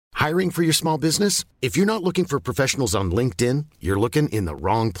Hiring for your small business? If you're not looking for professionals on LinkedIn, you're looking in the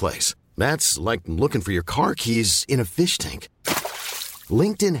wrong place. That's like looking for your car keys in a fish tank.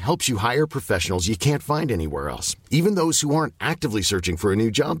 LinkedIn helps you hire professionals you can't find anywhere else, even those who aren't actively searching for a new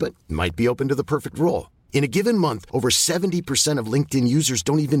job but might be open to the perfect role. In a given month, over 70% of LinkedIn users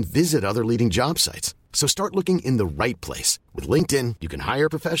don't even visit other leading job sites. So start looking in the right place. With LinkedIn, you can hire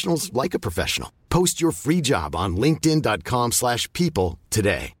professionals like a professional. Post your free job on linkedin.com/people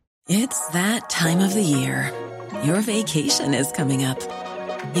today. It's that time of the year. Your vacation is coming up.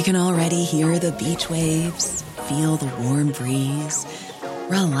 You can already hear the beach waves, feel the warm breeze,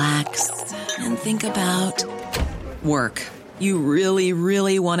 relax, and think about work. You really,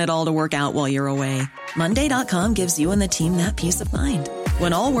 really want it all to work out while you're away. Monday.com gives you and the team that peace of mind.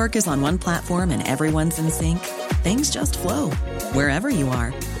 When all work is on one platform and everyone's in sync, things just flow. Wherever you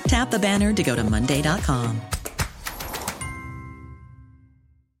are, tap the banner to go to Monday.com.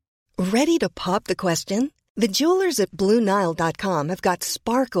 Ready to pop the question? The jewelers at BlueNile.com have got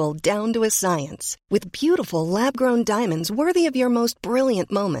sparkle down to a science with beautiful lab-grown diamonds worthy of your most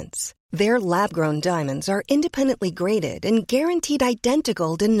brilliant moments. Their lab-grown diamonds are independently graded and guaranteed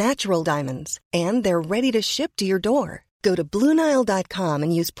identical to natural diamonds, and they're ready to ship to your door. Go to BlueNile.com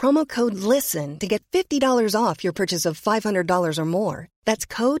and use promo code LISTEN to get $50 off your purchase of $500 or more. That's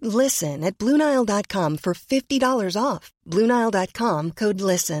code LISTEN at BlueNile.com for $50 off. BlueNile.com, code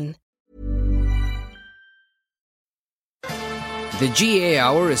LISTEN. The GA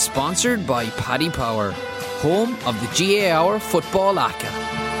Hour is sponsored by Paddy Power, home of the GA Hour Football ACA.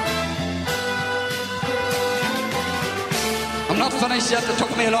 I'm not finished yet. It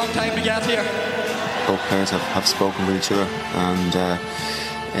took me a long time to get here. Both players have spoken with each other,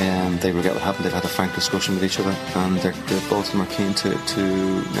 and they regret what happened. They've had a frank discussion with each other, and both of them are keen to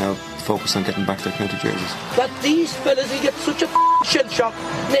now focus on getting back their county jerseys. That these fellas will get such a shell shock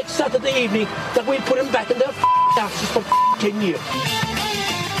next Saturday evening that we'll put them back in their asses for 10 years.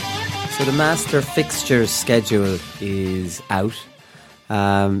 So the master fixtures schedule is out,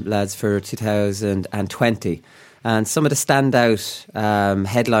 lads, for 2020. And some of the standout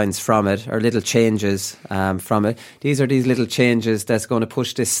headlines from it, or little changes from it. These are these little changes that's going to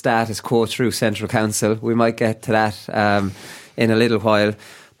push this status quo through Central Council. We might get to that in a little while.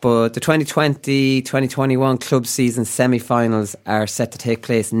 But the 2020-2021 club season semi-finals are set to take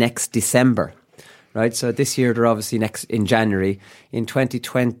place next December. Right, so this year they're obviously next in January. In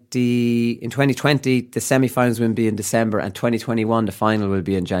 2020, the semi-finals will be in December, and 2021 the final will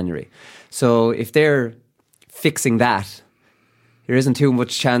be in January. So if they're fixing that, there isn't too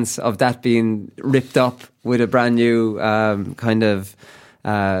much chance of that being ripped up with a brand new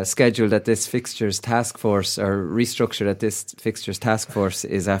schedule that this fixtures task force, or restructure that this fixtures task force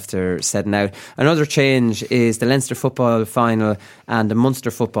is after setting out. Another change is the Leinster football final and the Munster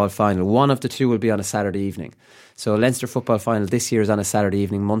football final. One of the two will be on a Saturday evening. So Leinster football final this year is on a Saturday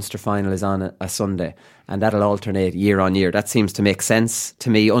evening, Munster final is on a Sunday, and that'll alternate year on year. That seems to make sense to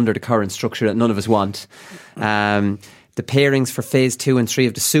me under the current structure that none of us want. The pairings for phase 2 and 3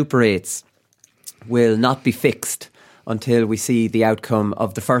 of the Super 8s will not be fixed until we see the outcome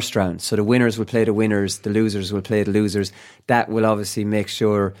of the first round. So the winners will play the winners, the losers will play the losers. That will obviously make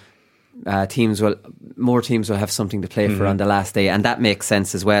sure more teams will have something to play for on the last day, and that makes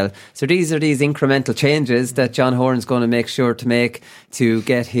sense as well. So these are these incremental changes that John Horan's going to make sure to make to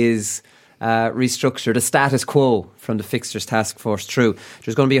get his restructure the status quo from the fixtures task force through.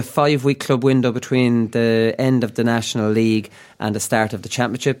 There's going to be a 5-week club window between the end of the National League and the start of the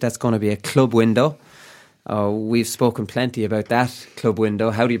Championship. That's going to be a club window. We've spoken plenty about that club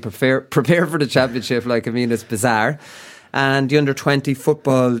window. How do you prepare for the Championship? It's bizarre. And the Under-20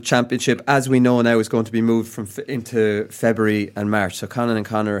 Football Championship, as we know now, is going to be moved into February and March. So Conan and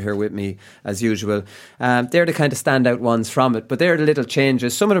Conor are here with me, as usual. They're the kind of standout ones from it, but they're the little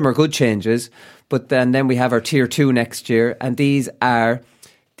changes. Some of them are good changes, but then we have our Tier 2 next year, and these are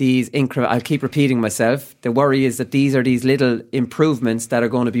these increments. I'll keep repeating myself. The worry is that these are these little improvements that are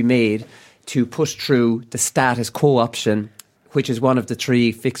going to be made to push through the status quo option, which is one of the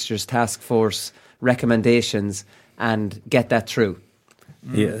 3 fixtures task force recommendations, and get that through.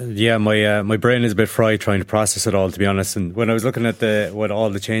 Yeah. My brain is a bit fried trying to process it all, to be honest. And when I was looking at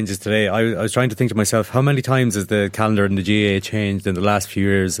all the changes today, I was trying to think to myself, how many times has the calendar in the GAA changed in the last few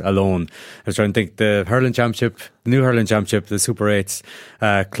years alone? I was trying to think, the hurling championship, the new hurling championship, the Super 8s,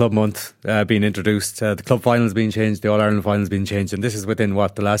 club month being introduced, the club finals being changed, the All Ireland finals being changed, and this is within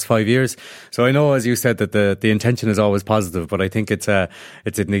the last 5 years. So I know, as you said, that the intention is always positive, but I think it's an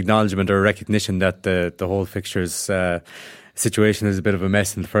acknowledgement or a recognition that the whole fixtures situation is a bit of a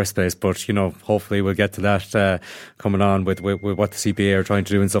mess in the first place. But, you know, hopefully we'll get to that coming on with what the CPA are trying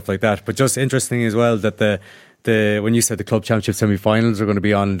to do and stuff like that. But just interesting as well that when you said the club championship semi-finals are going to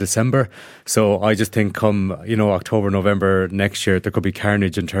be on in December, so I just think come, you know, October, November next year, there could be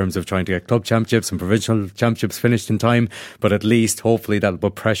carnage in terms of trying to get club championships and provincial championships finished in time. But at least hopefully that'll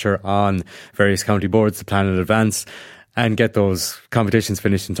put pressure on various county boards to plan in advance and get those competitions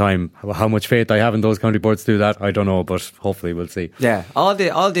finished in time. How much faith I have in those county boards to do that, I don't know, but hopefully we'll see. Yeah, all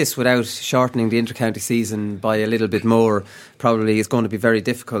this without shortening the inter-county season by a little bit more probably is going to be very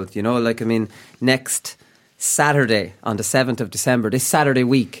difficult, you know. Like, I mean, next Saturday on the 7th of December, this Saturday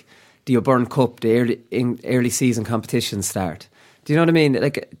week, the O'Byrne Cup, the early season competitions start. Do you know what I mean?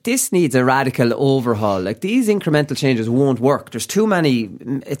 Like, this needs a radical overhaul. Like, these incremental changes won't work. There's too many.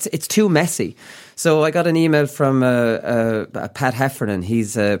 It's too messy. So I got an email from Pat Heffernan.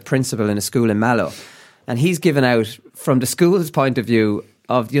 He's a principal in a school in Mallow, and he's given out, from the school's point of view,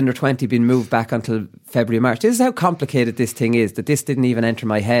 of the under 20 being moved back until February, March. This is how complicated this thing is, that this didn't even enter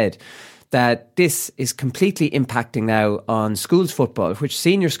my head. That this is completely impacting now on schools football, which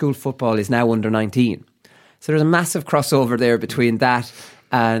senior school football is now under 19. So there's a massive crossover there between that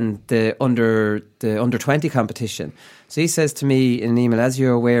and the under 20 competition. So he says to me in an email, as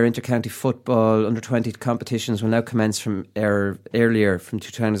you're aware, inter-county football under 20 competitions will now commence from earlier from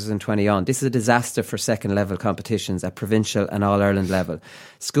 2020 on. This is a disaster for second level competitions at provincial and All-Ireland level.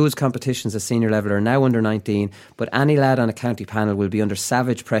 Schools competitions at senior level are now under 19, but any lad on a county panel will be under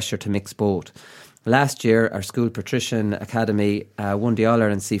savage pressure to mix both. Last year, our school Patrician Academy won the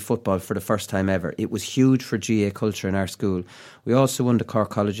All-Ireland C football for the first time ever. It was huge for GA culture in our school. We also won the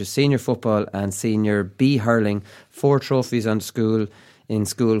Cork College's senior football and senior B hurling, 4 trophies in school,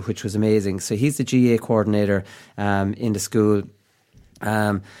 which was amazing. So he's the GA coordinator in the school.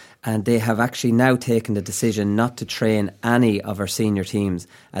 And they have actually now taken the decision not to train any of our senior teams,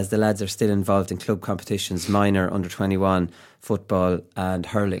 as the lads are still involved in club competitions, minor, under 21, football and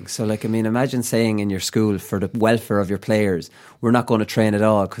hurling. So, like, I mean, imagine saying in your school, for the welfare of your players, we're not going to train at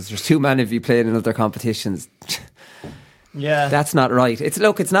all because there's too many of you playing in other competitions. Yeah, that's not right. It's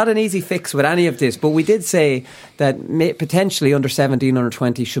not an easy fix with any of this, but we did say that potentially under 17, under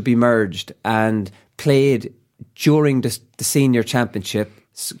 20 should be merged and played during the senior championship.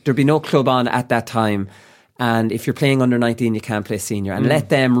 There'd be no club on at that time, and if you're playing under 19 you can't play senior, and let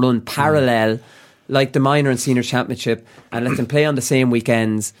them run parallel like the minor and senior championship, and let them play on the same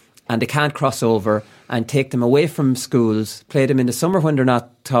weekends, and they can't cross over, and take them away from schools, play them in the summer when they're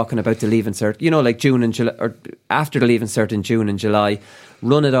not talking about the leave insert, you know, like June and July, or after the leave insert in June and July,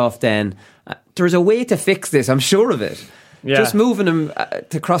 run it off then. There's a way to fix this, I'm sure of it. Yeah. Just moving them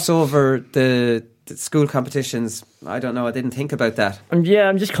to cross over the school competitions, I don't know, I didn't think about that. Yeah,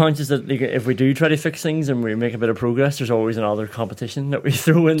 I'm just conscious that, like, if we do try to fix things and we make a bit of progress, there's always another competition that we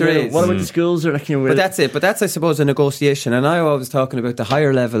throw in there. What about the schools? Or, like, you know, but that's I suppose a negotiation, and I was talking about the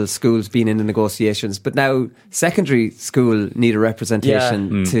higher level schools being in the negotiations, but now secondary school need a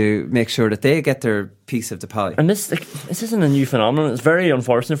representation to make sure that they get their piece of the pie. And this isn't a new phenomenon. It's very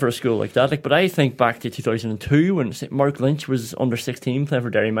unfortunate for a school like that. Like, but I think back to 2002 when Mark Lynch was under 16 playing for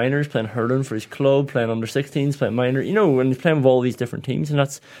Derry Minors, playing hurling for his club, playing under 16s, playing minor, you know, and he's playing with all these different teams, and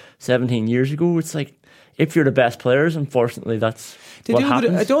that's 17 years ago. It's like, if you're the best players, unfortunately that's what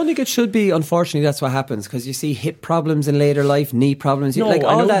happens. I don't think it should be, unfortunately, that's what happens, because you see hip problems in later life, knee problems, no, like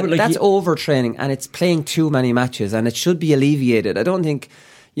all that, that's overtraining, and it's playing too many matches, and it should be alleviated. I don't think...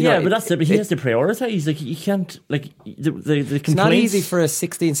 but that's it. But he has to prioritise. Like, he can't. Like, the complaints. It's not easy for a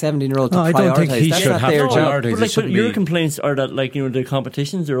 16, 17-year-old to prioritise. I don't think he should have their job. But your complaints are that, like, you know, the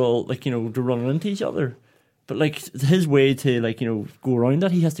competitions are all, like, you know, they're running into each other. But, like, his way to, like, you know, go around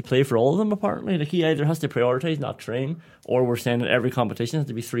that, he has to play for all of them. Apparently, like, he either has to prioritise, not train, or we're saying that every competition has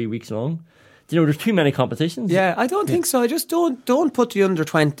to be 3 weeks long. You know, there's too many competitions. Yeah, I don't think so. I just don't put the under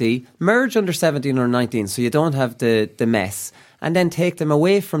 20, merge under 17 or 19, so you don't have the mess, and then take them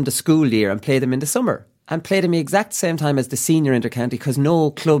away from the school year and play them in the summer, and play them the exact same time as the senior inter-county, because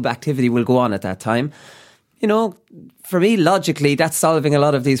no club activity will go on at that time. You know, for me, logically, that's solving a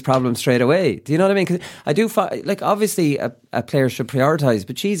lot of these problems straight away. Do you know what I mean? 'Cause I do find, like, obviously a player should prioritise,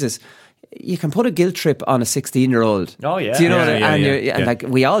 but Jesus, you can put a guilt trip on a 16-year-old. Oh, yeah. Do you know what I mean? And like,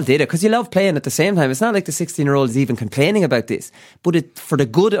 we all did it because you love playing at the same time. It's not like the 16-year-old is even complaining about this, but for the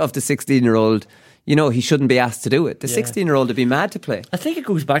good of the 16-year-old, you know, he shouldn't be asked to do it. The 16-year-old would be mad to play. I think it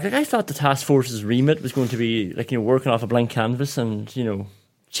goes back. Like, I thought the task force's remit was going to be, like, you know, working off a blank canvas and, you know,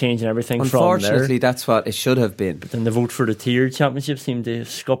 changing everything from there. Unfortunately, that's what it should have been. But then the vote for the tiered championship seemed to have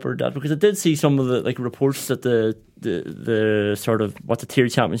scuppered that, because I did see some of the, like, reports that the sort of what the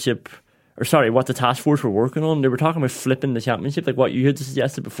tiered championship, what the task force were working on. They were talking about flipping the championship, like what you had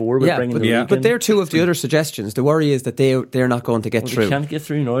suggested before. Bringing the league but they're two of the other suggestions. The worry is that they're not going to get through. They can't get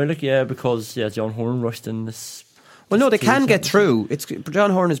through now, because John Horan rushed in this. Well, no, they can get through.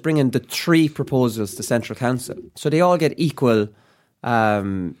 John Horan is bringing the 3 proposals to Central Council, so they all get equal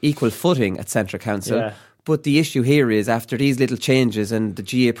footing at Central Council. Yeah. But the issue here is, after these little changes and the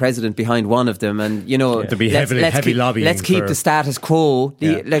GA president behind one of them, and there'll be heavy lobbying. Let's keep the status quo.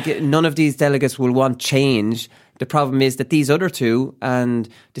 None of these delegates will want change. The problem is that these other 2 and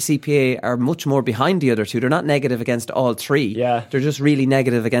the CPA are much more behind the other 2. They're not negative against all 3. Yeah. They're just really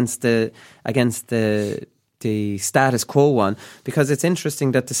negative against the status quo one, because it's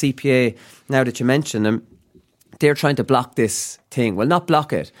interesting that the CPA, now that you mention them, they're trying to block this thing. Well, not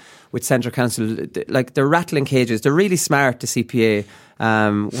block it with Central Council. Like, they're rattling cages. They're really smart, the CPA,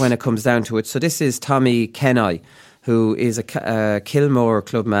 when it comes down to it. So this is Tommy Kenny, who is a Kilmore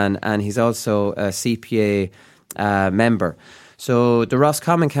clubman, and he's also a CPA member. So the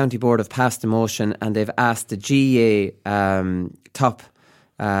Roscommon County Board have passed a motion, and they've asked the GA top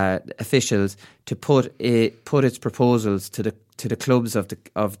officials to put its proposals to the clubs of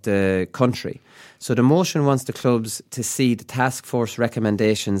the country. So the motion wants the clubs to see the task force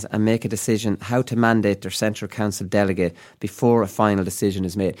recommendations and make a decision how to mandate their Central Council delegate before a final decision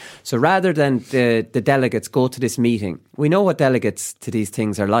is made. So rather than the delegates go to this meeting, we know what delegates to these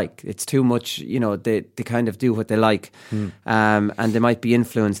things are like. It's too much, they kind of do what they like, and they might be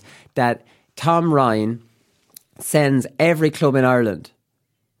influenced. That Tom Ryan sends every club in Ireland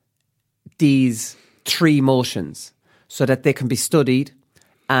these 3 motions so that they can be studied,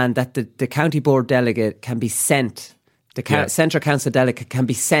 and that the county board delegate can be sent, Central Council delegate can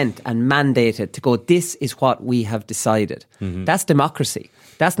be sent and mandated to go, this is what we have decided. Mm-hmm. That's democracy.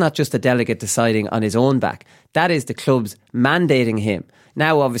 That's not just a delegate deciding on his own back. That is the clubs mandating him.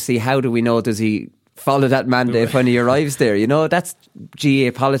 Now, obviously, how do we know, does he follow that mandate when he arrives there? That's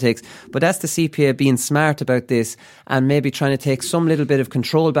GA politics. But that's the CPA being smart about this and maybe trying to take some little bit of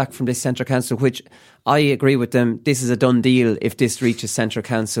control back from this Central Council, which I agree with them. This is a done deal if this reaches Central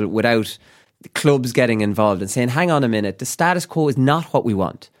Council without the clubs getting involved and saying, hang on a minute, the status quo is not what we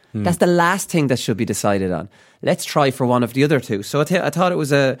want. That's the last thing that should be decided on. Let's try for one of the other 2. So I thought it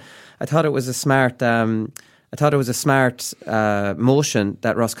was a smart motion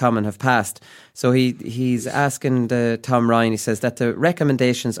that Roscommon have passed. So he's asking Tom Ryan, he says that the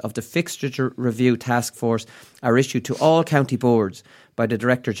recommendations of the Fixture Review Task Force are issued to all county boards by the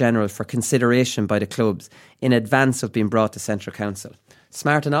Director General for consideration by the clubs in advance of being brought to Central Council.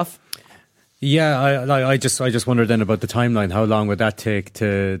 Smart enough? Yeah, I just wondered then about the timeline. How long would that take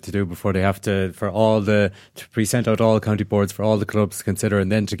to do before they have to present out all county boards for all the clubs to consider,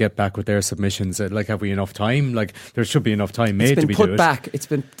 and then to get back with their submissions? Have we enough time? There should be enough time made to be put back. It's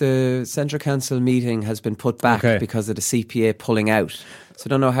been, the Central Council meeting has been put back because of the CPA pulling out. So I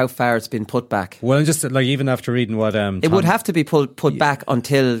don't know how far it's been put back. Well, just even after reading what it would have to be put back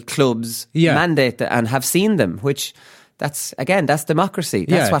until clubs mandate and have seen them, which. That's democracy.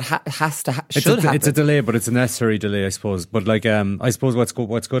 That's what should happen. It's a delay, but it's a necessary delay, I suppose. But I suppose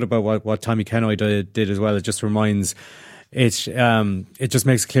what's good about what Tommy Kenny did as well, it just reminds. It just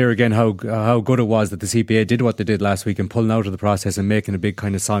makes it clear again how good it was that the CPA did what they did last week and pulling out of the process and making a big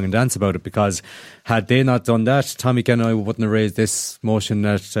kind of song and dance about it, because had they not done that, Tommy Kenny wouldn't have raised this motion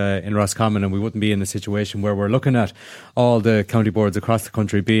in Roscommon, and we wouldn't be in a situation where we're looking at all the county boards across the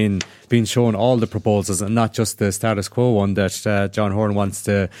country being shown all the proposals and not just the status quo one that John Horan wants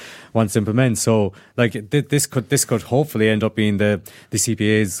to implement. So this could hopefully end up being the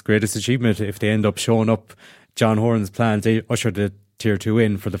CPA's greatest achievement if they end up showing up John Horan's plans. They ushered the Tier 2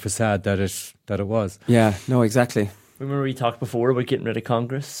 in for the facade that it was. Yeah, no, exactly. Remember we talked before about getting rid of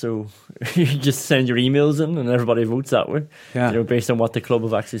Congress, so you just send your emails in and everybody votes that way. Yeah. Based on what the club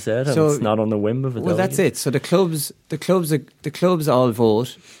have actually said, and it's not on the whim of it. Well, that's it. So the clubs all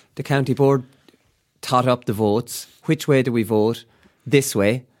vote. The county board tot up the votes. Which way do we vote? This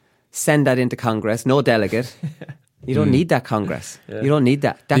way. Send that into Congress. No delegate. You don't need that Congress. Yeah. You don't need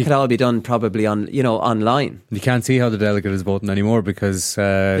that. That could all be done probably online. You can't see how the delegate is voting anymore because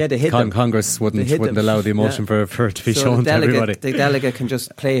Congress wouldn't allow the emotion for it to be shown to everybody. The delegate can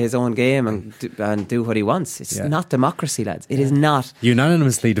just play his own game and do what he wants. It's not democracy, lads. It is not.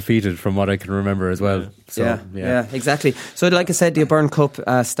 Unanimously defeated from what I can rember as well. So, yeah, exactly. So like I said, the O'Byrne Cup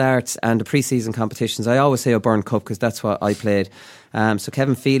starts and the pre-season competitions. I always say O'Byrne Cup because that's what I played. So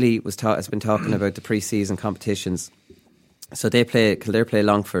Kevin Feely has been talking about the pre-season competitions. So Kildare play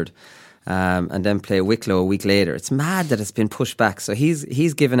Longford and then play Wicklow a week later. It's mad that it's been pushed back. So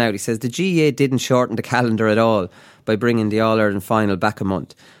he's given out. He says the GAA didn't shorten the calendar at all by bringing the All-Ireland final back a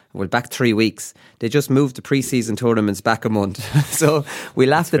month. Well, back 3 weeks. They just moved the pre-season tournaments back a month. So we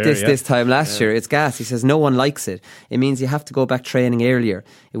laughed at this time last year. It's gas. He says no one likes it. It means you have to go back training earlier.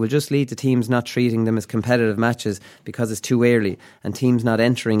 It will just lead to teams not treating them as competitive matches because it's too early and teams not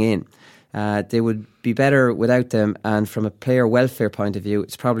entering in. They would be better without them, and from a player welfare point of view,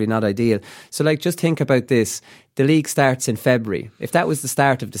 it's probably not ideal. So just think about this. The league starts in February. If that was the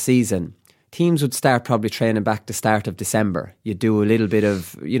start of the season, teams would start probably training back the start of December. You'd do a little bit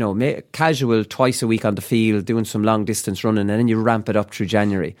of, casual twice a week on the field, doing some long distance running, and then you ramp it up through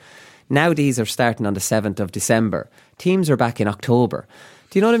January. Now these are starting on the 7th of December. Teams are back in October.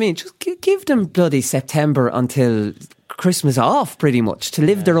 Do you know what I mean? Just give them bloody September until Christmas off, pretty much, to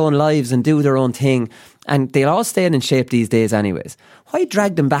live their own lives and do their own thing. And they'll all stay in shape these days anyways. Why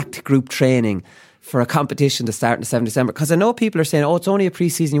drag them back to group training for a competition to start on the 7th of December? Because I know people are saying, it's only a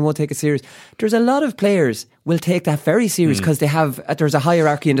pre-season, you won't take it serious. There's a lot of players will take that very serious because there's a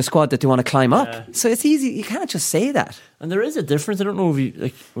hierarchy in the squad that they want to climb up. So it's easy, you can't just say that. And there is a difference. I don't know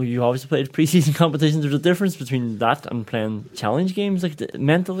if you obviously played pre-season competitions. There's a difference between that and playing challenge games.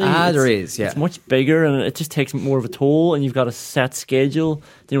 Mentally, there is. Yeah, it's much bigger, and it just takes more of a toll. And you've got a set schedule.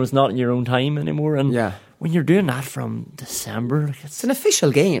 It's not in your own time anymore. And when you're doing that from December, it's an official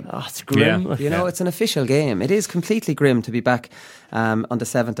game. Oh, it's grim. Yeah. It's an official game. It is completely grim to be back on the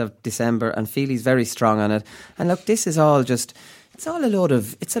 7th of December, and Feely's very strong on it. And look, this is all just. It's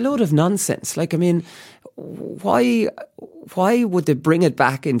a load of nonsense. Why would they bring it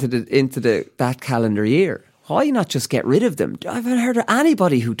back into that calendar year? Why not just get rid of them? I haven't heard of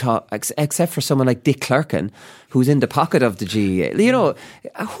anybody who thought, except for someone like Dick Clerkin, who's in the pocket of the GAA.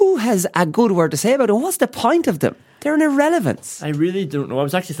 Who has a good word to say about them? What's the point of them? They're an irrelevance. I really don't know. I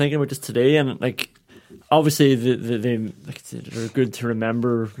was actually thinking about this today, and obviously they're good to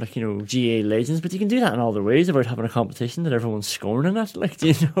remember, GAA legends, but you can do that in all the ways about having a competition that everyone's scoring in it.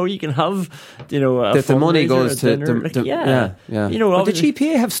 You can have, that the money goes to but the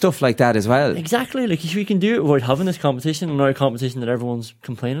GPA have stuff like that as well. Exactly. We can do it without having this competition, and now a competition that everyone's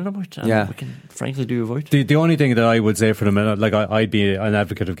complaining about, and we can frankly do without. The only thing that I would say for them, I'd be an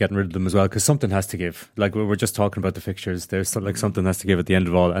advocate of getting rid of them as well, because something has to give. We're just talking about the fixtures. There's something has to give at the end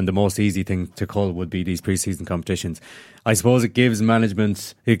of all, and the most easy thing to cull would be these pre-season competitions. I suppose it gives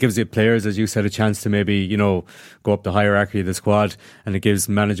management, it gives the players, as you said, a chance to maybe, go up the hierarchy of the squad, and it gives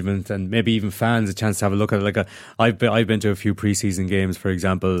management and maybe even fans a chance to have a look at it. I've been to a few pre-season games, for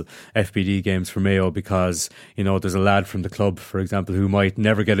example, FBD games for Mayo, because, there's a lad from the club, for example, who might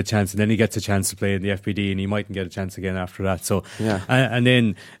never get a chance, and then he gets a chance to play in the FBD, and he mightn't get a chance again after that. So, and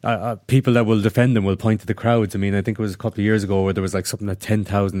then people that will defend them will point to the crowds. I mean, I think it was a couple of years ago where there was something like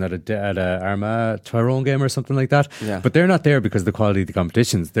 10,000 at a Armagh Tyrone game or something like that. But they're not there because of the quality of the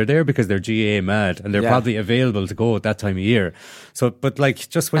competitions. They're there because they're GAA mad, and they're probably available to go at that time of year. So, but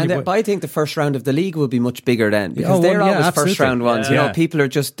just when but I think the first round of the league will be much bigger then, because they're always first round ones. People are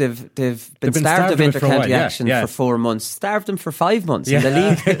just they've been starved of inter-county action for 4 months. Starved them for 5 months in the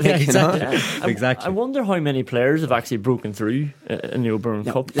league. Exactly. I wonder how many players have actually broken through in the Oberon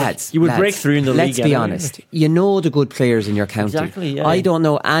Cup. Lads, you would break through in the league. Let's be honest. You know the good players in your county. Exactly. Yeah. I don't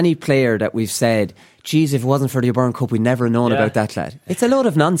know any player that we've said, geez, if it wasn't for the Oberon Cup, we'd never have known about that lad. It's a load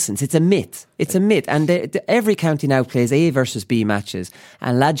of nonsense. It's a myth. And every county now plays A versus B matches,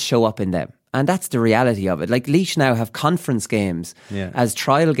 and lads show up in them. And that's the reality of it. Laois now have conference games as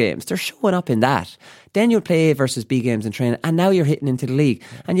trial games. They're showing up in that. Then you'll play A versus B games in training, and now you're hitting into the league.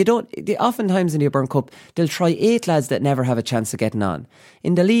 And oftentimes in the Oberon Cup, they'll try 8 lads that never have a chance of getting on.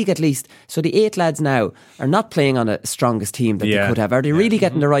 In the league, at least, so the 8 lads now are not playing on a strongest team that they could have. Are they really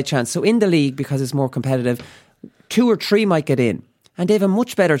getting the right chance? So in the league, because it's more competitive, 2 or 3 might get in. And they have a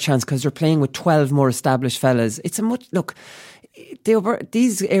much better chance because they're playing with 12 more established fellas.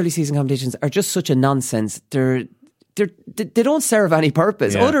 These early season competitions are just such a nonsense. They don't serve any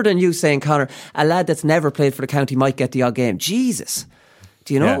purpose other than you saying, Conor, a lad that's never played for the county might get the odd game. Jesus.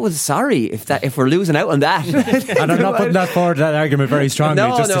 Do you know? Well, sorry if we're losing out on that. And I'm not putting that forward, that argument very strongly,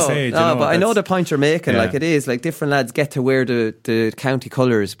 to say. But I know the point you're making. It is different lads get to wear the county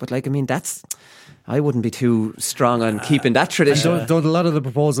colours, but I wouldn't be too strong on keeping that tradition. Don't a lot of the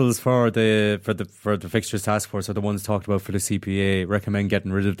proposals for the fixtures task force are the ones talked about for the CPA recommend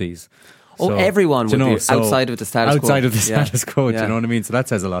getting rid of these? Everyone would be outside of the status quo. Outside of the status quo, do you know what I mean? So that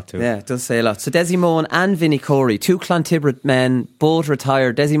says a lot too. Yeah, it does say a lot. So Desi Mohan and Vinnie Corey, 2 Clontibbert men, both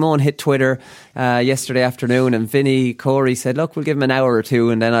retired. Desi Mohan hit Twitter yesterday afternoon, and Vinnie Corey said, look, we'll give him an hour or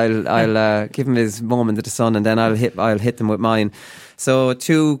 2, and then I'll give him his moment of the sun, and then I'll hit them with mine. So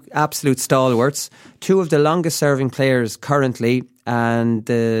 2 absolute stalwarts, 2 of the longest serving players currently, and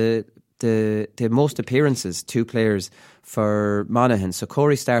the the most appearances, 2 players for Monaghan. So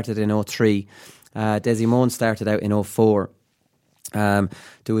Corey started in 2003, Desi Moan started out in 2004.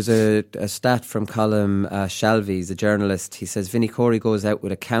 There was a stat from Colm Shalvey, he's a journalist. He says Vinnie Corey goes out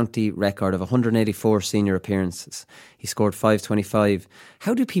with a county record of 184 senior appearances. He scored 525.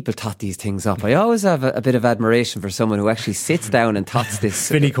 How do people tot these things up? I always have a bit of admiration for someone who actually sits down and tots this.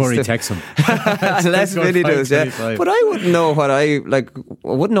 Vinnie Corey texts him. Unless Vinnie does, yeah. But I wouldn't know what I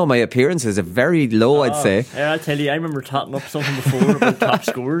wouldn't know my appearances are very low, I'd say. Yeah, I'll tell you, I remember totting up something before about top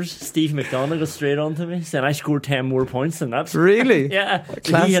scorers. Steve McDonough got straight on to me saying I scored 10 more points than that. Really? Yeah.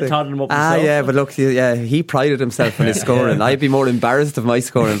 Classic. He had totted him up himself. Yeah, but look, he prided himself on his scoring. I'd be more embarrassed of my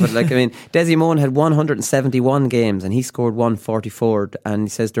scoring. But Desi Moan had 171 games and he scored 144. And he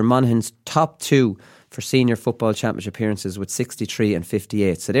says they're Monaghan's top 2 for senior football championship appearances with 63 and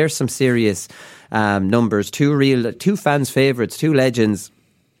 58. So there's some serious numbers. 2 fans' favourites, 2 legends.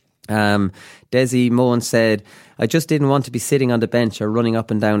 Desi Moan said, I just didn't want to be sitting on the bench or running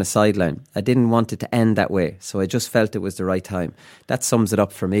up and down a sideline. I didn't want it to end that way, so I just felt it was the right time. That sums it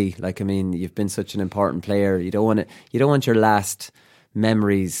up for me. You've been such an important player. You don't want your last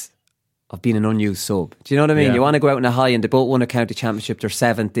memories of being an unused sub. Do you know what I mean? Yeah. You want to go out in a high, and they both won a county championship. They're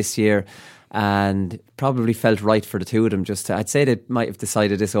 7th this year, and probably felt right for the 2 of them. I'd say they might have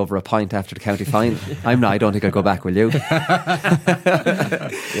decided this over a pint after the county final. I don't think I'll go back, will you?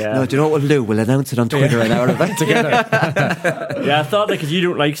 Yeah. No, do you know what we'll do? We'll announce it on Twitter an hour about together. Yeah, I thought because you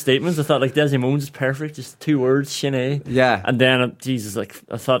don't like statements, I thought Desi Moan's is perfect, just 2 words, Shinné. Yeah. And then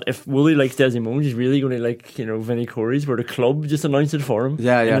I thought if Wooly likes Desi Moan, he's really going to like Vinnie Corey's, where the club just announced it for him.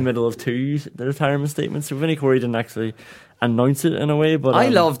 Yeah. In the middle of the retirement statements. So Vinnie Corey didn't actually announce it in a way, but I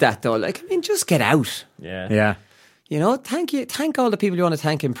love that though. Just get out. Yeah. Thank all the people you want to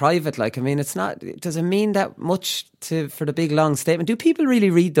thank in private. It doesn't mean that much for the big long statement. Do people really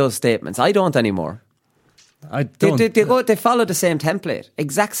read those statements? I don't anymore. I don't. They follow the same template,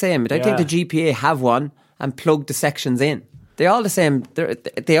 exact same. I think the GPA have one and plug the sections in. They're all the same.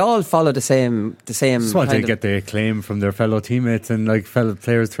 They all follow the same. Just want to get the acclaim from their fellow teammates and fellow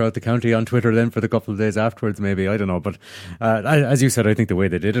players throughout the county on Twitter. Then for the couple of days afterwards, maybe, I don't know. But as you said, I think the way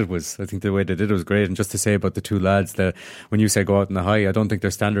they did it was great. And just to say about the 2 lads, that when you say go out in the high, I don't think their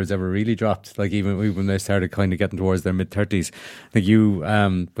standards ever really dropped. Even when they started kind of getting towards their mid-30s, I think you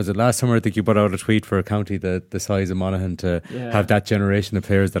was it last summer? I think you put out a tweet for a county the size of Monaghan to have that generation of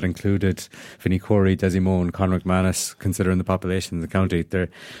players that included Vinnie Corey, Desi Moan, Conor McManus, considering the population in the county. They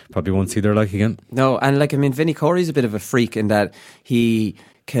probably won't see their like again. No, and Vinnie Corey's a bit of a freak in that he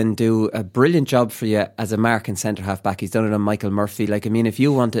can do a brilliant job for you as a marking centre half back. He's done it on Michael Murphy. If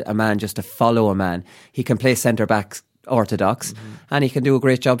you want a man just to follow a man, he can play centre back orthodox, and he can do a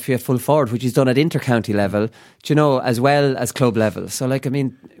great job for you at full forward, which he's done at inter-county level, as well as club level. So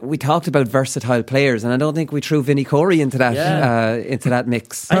we talked about versatile players, and I don't think we threw Vinnie Corey into that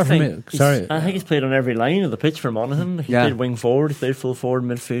mix. I think he's played on every line of the pitch for Monaghan. He played wing forward, he played full forward,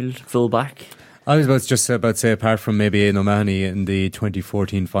 midfield, full back. I was about to say, apart from maybe Ian O'Mahony in the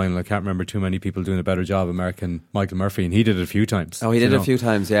 2014 final, I can't remember too many people doing a better job of marking Michael Murphy, and he did it a few times. Oh, he did it a few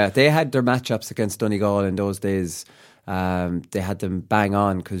times, yeah. They had their matchups against Donegal in those days. They had them bang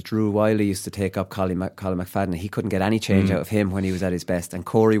on because Drew Wiley used to take up Colin McFadden. He couldn't get any change out of him when he was at his best, and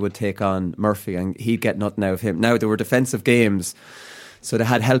Corey would take on Murphy and he'd get nothing out of him. Now there were defensive games, so they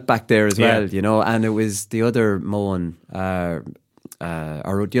had help back there as well, and it was the other Moan or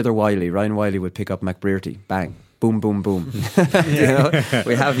the other Wiley, Ryan Wiley, would pick up McBrearty, bang, boom, boom, boom.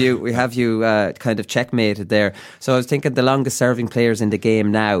 We have you kind of checkmated there. So I was thinking the longest serving players in the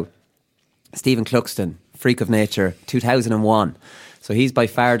game now, Stephen Cluxton, freak of nature, 2001. So he's by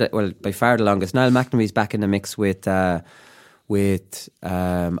far the longest. Niall McNamee's back in the mix with Offaly.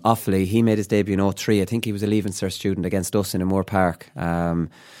 He made his debut in 2003. I think he was a Leaving Cert student against us in Moore Park. That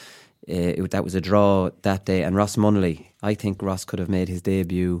was a draw that day. And Ross Munnelly, I think Ross could have made his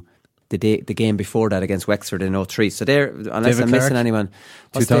debut the game before that against Wexford in 2003. So there, unless David I'm Clark, missing anyone.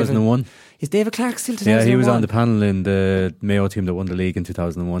 2001. Is David Clark still 2001? Yeah, he was on the panel in the Mayo team that won the league in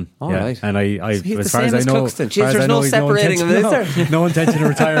 2001. All right. And he's as far as I know, there's no separating him, is there? No intention of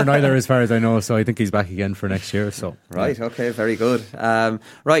retiring either, as far as I know. So I think he's back again for next year. So right, okay, very good.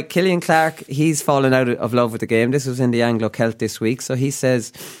 Right, Killian Clark, he's fallen out of love with the game. This was in the Anglo-Celt this week. So he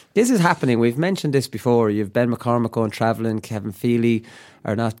says, this is happening. We've mentioned this before. You've Ben McCormack going travelling, Kevin Feely,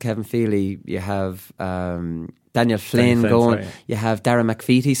 or not Kevin Feely. You have Daniel Flynn going. Sorry. You have Darren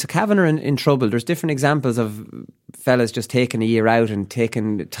McFeety. So Cavan are in trouble. There's different examples of fellas just taking a year out and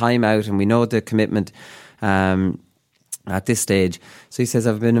taking time out, and we know the commitment at this stage. So he says,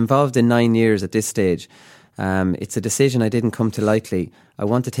 I've been involved in 9 years at this stage. It's a decision I didn't come to lightly. I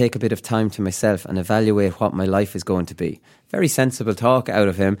want to take a bit of time to myself and evaluate what my life is going to be. Very sensible talk out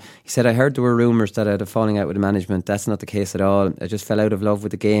of him. He said, I heard there were rumours that I had a falling out with the management. That's not the case at all. I just fell out of love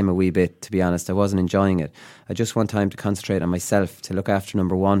with the game a wee bit, to be honest. I wasn't enjoying it. I just want time to concentrate on myself, to look after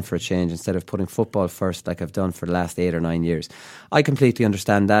number one for a change, instead of putting football first like I've done for the last 8 or 9 years. I completely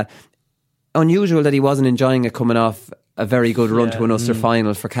understand that. Unusual that he wasn't enjoying it coming off a very good run to an Ulster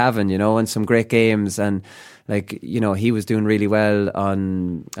final for Cavan, you know, and some great games, and like, you know, he was doing really well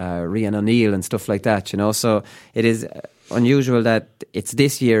on Rian O'Neill and stuff like that, you know. So it is unusual that it's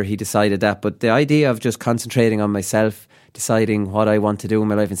this year he decided that, but the idea of just concentrating on myself, deciding what I want to do in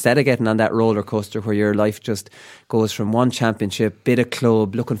my life, instead of getting on that roller coaster where your life just goes from one championship, bit of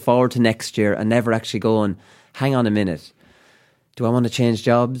club, looking forward to next year, and never actually going, hang on a minute, do I want to change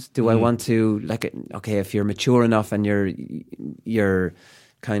jobs? Do I want to, like, okay, if you're mature enough and you're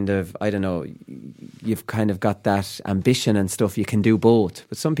kind of, I don't know, you've kind of got that ambition and stuff, you can do both.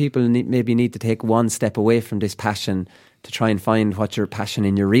 But some people maybe need to take one step away from this passion to try and find what your passion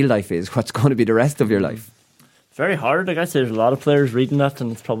in your real life is, what's going to be the rest of your life. Very hard. Like I say, there's a lot of players reading that,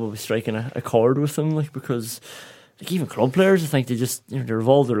 and it's probably striking a chord with them, like, because like even club players, I think they just, you know, they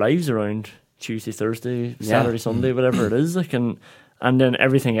revolve their lives around Tuesday, Thursday, Saturday, Sunday, whatever it is, like, and then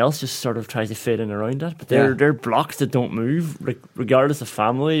everything else just sort of tries to fit in around that. But they're blocks that don't move, like, regardless of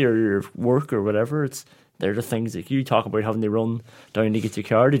family or your work or whatever. They're the things that you talk about, having to run down to get your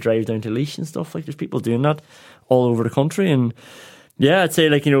car, to drive down to Laois and stuff. Like, there's people doing that all over the country, and yeah, I'd say,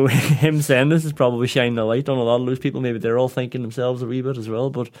 like, you know, him saying this is probably shining a light on a lot of those people. Maybe they're all thinking themselves a wee bit as well,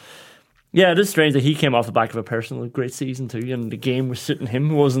 but yeah, it is strange that he came off the back of a personal great season too, and the game was suiting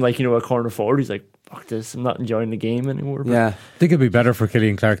him. It wasn't like, you know, a corner forward. He's like, fuck this, I'm not enjoying the game anymore. But yeah, I think it'd be better for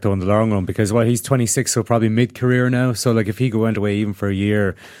Killian Clark though in the long run, because he's 26, so probably mid-career now. So like, if he went away even for a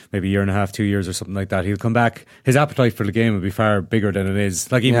year, maybe a year and a half, 2 years or something like that, he'll come back. His appetite for the game will be far bigger than it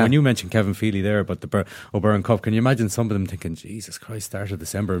is. Like, even when you mentioned Kevin Feely there about the O'Byrne Cup, can you imagine some of them thinking, Jesus Christ, start of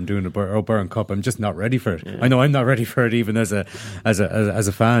December, I'm doing the O'Byrne Cup, I'm just not ready for it. I know I'm not ready for it even as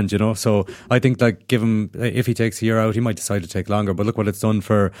a fan, you know. So I think, like, give him, if he takes a year out, he might decide to take longer. But look what it's done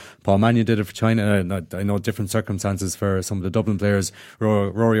for Paul Mannion, did it for China. I know different circumstances for some of the Dublin players,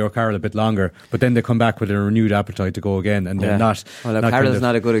 Rory O'Carroll a bit longer, but then they come back with a renewed appetite to go again, and then not. Well, O'Carroll's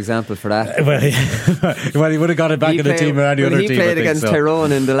not a good example for that. Well, he would have got it back in the team or any other team. He played against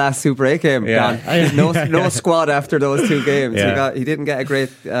Tyrone in the last Super 8 game. No squad after those 2 games. He didn't get a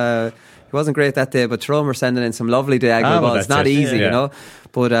great. He wasn't great that day, but Tyrone were sending in some lovely diagonal balls. It's not easy, you know.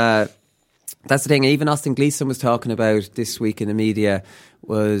 But that's the thing. Even Austin Gleeson was talking about this week in the media,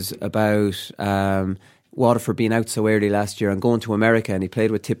 was about Waterford being out so early last year and going to America, and he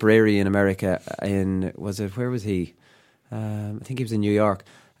played with Tipperary in America. Where was he? I think he was in New York,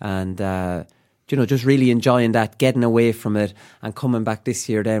 and you know, just really enjoying that, getting away from it, and coming back this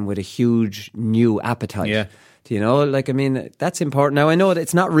year then with a huge new appetite. Yeah. You know, like, I mean, that's important. Now, I know that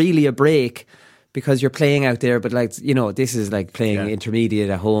it's not really a break because you're playing out there, but, like, you know, this is like playing intermediate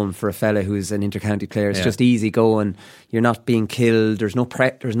at home for a fella who's an intercounty player. It's just easy going. You're not being killed. There's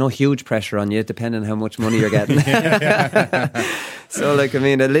no huge pressure on you, depending on how much money you're getting. So, like, I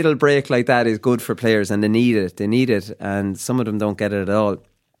mean, a little break like that is good for players, and they need it, and some of them don't get it at all.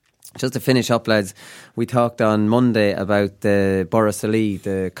 Just to finish up, lads, we talked on Monday about the Borrisolee,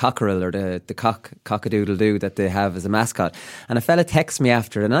 the cockerel, or the cockadoodle-doo that they have as a mascot. And a fella texts me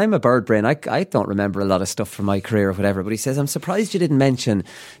after, and I'm a bird brain. I don't remember a lot of stuff from my career or whatever, but he says, I'm surprised you didn't mention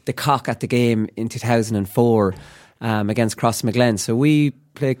the cock at the game in 2004 against Crossmaglen. So we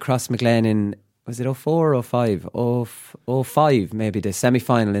played Crossmaglen in, was it 04 or 05? 05, maybe, the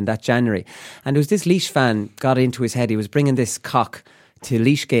semi-final in that January. And there was this Laois fan got into his head. He was bringing this cock to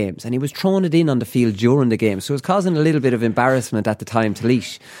Laois games, and he was throwing it in on the field during the game, so it was causing a little bit of embarrassment at the time to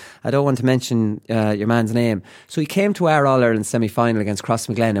Laois. I don't want to mention your man's name. So he came to our All-Ireland semi-final against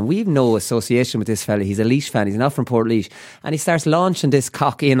Crossmaglen, and we've no association with this fella. He's a Laois fan, he's not from Port Laois, and he starts launching this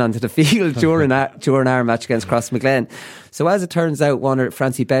cock in onto the field during our match against Crossmaglen. So as it turns out,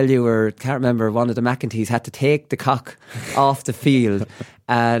 Francie Bellew, or can't remember, one of the McEntees had to take the cock off the field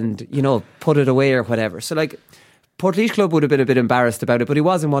and, you know, put it away or whatever. So, like, Port Laois Club would have been a bit embarrassed about it, but he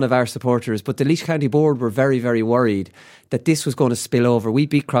wasn't one of our supporters. But the Laois County Board were very, very worried that this was going to spill over. We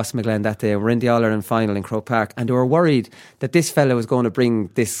beat Crossmaglen that day. We're in the All-Ireland final in Croke Park, and they were worried that this fella was going to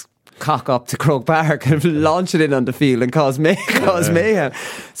bring this cock up to Croke Park and launch it in on the field and cause mayhem.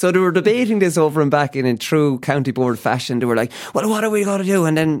 So they were debating this over and back in true county board fashion. They were like, well, what are we going to do?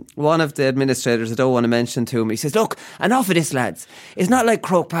 And then one of the administrators, I don't want to mention to him, he says, look, enough of this, lads. It's not like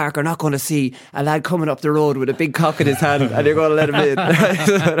Croke Park are not going to see a lad coming up the road with a big cock in his hand and you're going to let him in.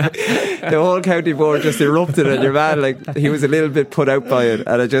 The whole county board just erupted, and your man, like, he was a little bit put out by it,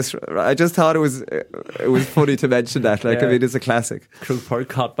 and I just thought it was funny to mention that. Like, I mean, it's a classic. Croke Park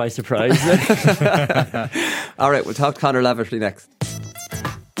caught by surprise. All right, we'll talk Conor Laverty next.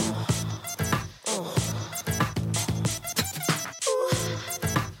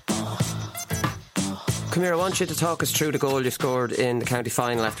 Come here, I want you to talk us through the goal you scored in the county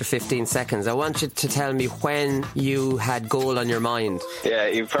final after 15 seconds. I want you to tell me when you had goal on your mind. Yeah,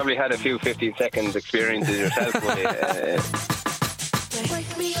 you've probably had a few 15 seconds experiences yourself.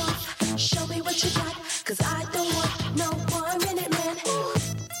 Break me off, show me what you got, 'cause I don't want no 1 minute man.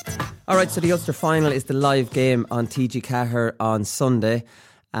 Alright, so the Ulster final is the live game on TG Cahir on Sunday.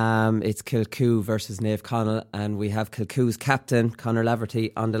 It's Kilcoo versus Naomh Conaill, and we have Kilcoo's captain, Conor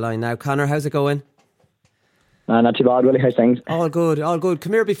Laverty, on the line now. Conor, how's it going? Not too bad, Willie. How's things? All good, all good.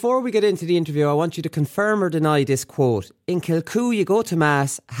 Come here, before we get into the interview, I want you to confirm or deny this quote. In Kilcoo, you go to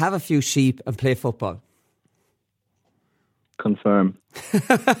mass, have a few sheep and play football. Confirm.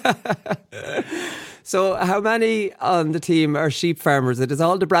 So how many on the team are sheep farmers? It is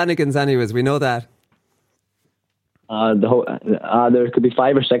all the Brannigans anyways, we know that. There could be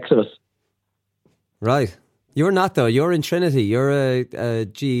 5 or 6 of us. Right. You're not though, you're in Trinity. You're a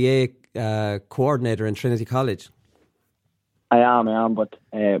GEA coordinator in Trinity College. I am, but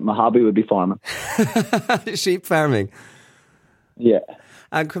my hobby would be farming. Sheep farming. Yeah.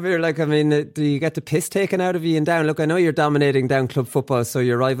 And come here, like, I mean, do you get the piss taken out of you in Down? Look, I know you're dominating Down club football, so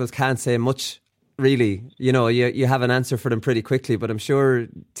your rivals can't say much, really. You know, you have an answer for them pretty quickly, but I'm sure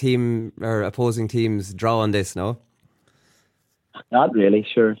team or opposing teams draw on this, no? Not really,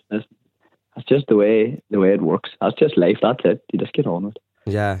 sure. That's just the way it works. That's just life, that's it. You just get on with it.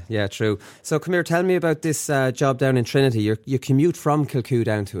 Yeah, true. So come here, tell me about this job down in Trinity. You commute from Kilcoo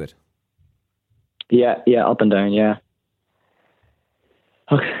down to it. Yeah, up and down, yeah.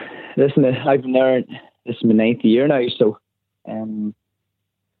 Look, listen, I've been there, this is my 9th year now, so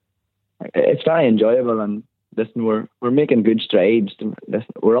it's very enjoyable, and listen, we're making good strides. Listen,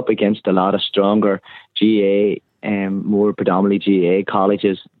 we're up against a lot of stronger GA, more predominantly GA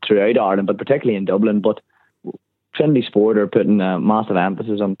colleges throughout Ireland, but particularly in Dublin, but Trinity Sport are putting a massive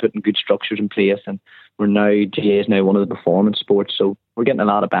emphasis on putting good structures in place, and GA is now one of the performance sports, so we're getting a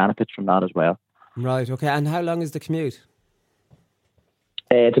lot of benefits from that as well. Right, okay. And how long is the commute?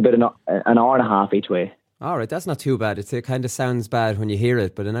 It's about an hour and a half each way. All right, that's not too bad. It kind of sounds bad when you hear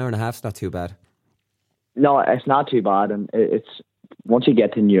it, but an hour and a half's not too bad. No, it's not too bad, and it's once you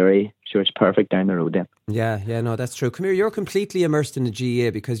get to Newry, sure, it's perfect down the road then. Yeah, no, that's true. Come here, you're completely immersed in the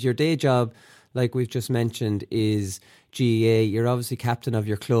GA because your day job, like we've just mentioned, is GA. You're obviously captain of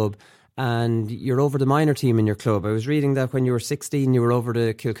your club and you're over the minor team in your club. I was reading that when you were 16, you were over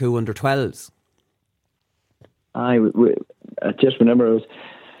the Kilcoo under-12s. I just remember it was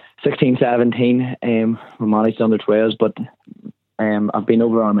 16, 17, we managed under-12s, but I've been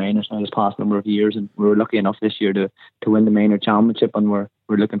over our minors now this past number of years, and we were lucky enough this year to win the minor championship, and we're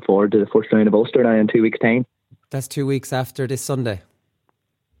looking forward to the first round of Ulster now in 2 weeks' time. That's 2 weeks after this Sunday?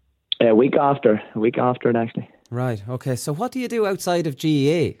 A week after it actually. Right, okay. So what do you do outside of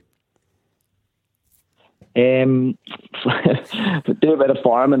GEA? Do a bit of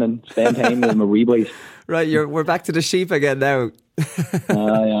farming and spend time with my wee boys. Right, we're back to the sheep again now.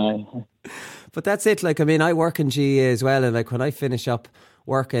 Aye. But that's it. Like, I mean, I work in GEA as well, and like when I finish up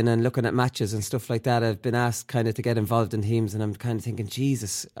working and looking at matches and stuff like that, I've been asked kind of to get involved in teams, and I'm kind of thinking,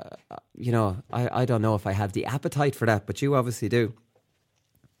 Jesus, I don't know if I have the appetite for that, but you obviously do.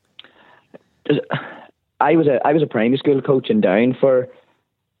 I was a primary school coach in Down for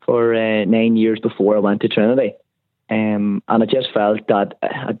 9 years before I went to Trinity, and I just felt that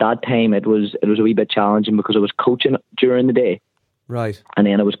at that time it was a wee bit challenging because I was coaching during the day, right, and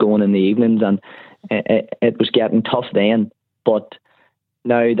then I was going in the evenings, and it was getting tough then. But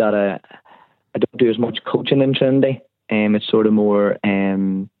now that I don't do as much coaching in Trinity, it's sort of more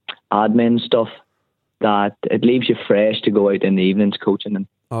admin stuff that it leaves you fresh to go out in the evenings coaching. And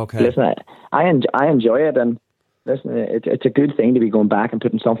okay, listen, I enjoy it, and listen, it's a good thing to be going back and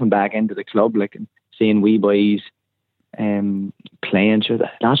putting something back into the club, like, and seeing wee boys playing. Sure,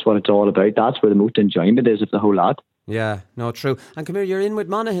 that's what it's all about. That's where the most enjoyment is of the whole lot. Yeah, no, true. And come here, you're in with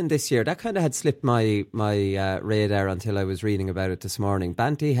Monaghan this year. That kind of had slipped my radar until I was reading about it this morning.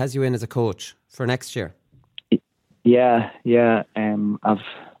 Banty has you in as a coach for next year. Yeah.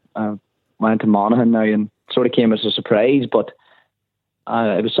 went to Monaghan now, and sort of came as a surprise, but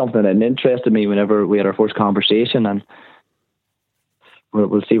it was something that interested me whenever we had our first conversation, and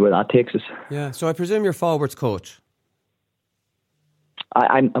we'll see where that takes us. Yeah, so I presume you're forwards coach?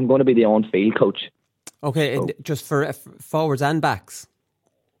 I'm going to be the on-field coach. Okay, so, just for forwards and backs?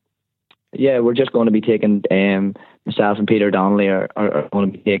 Yeah, we're just going to be taking, myself and Peter Donnelly are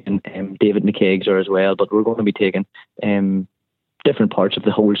going to be taking, David McKeegs as well, but we're going to be taking different parts of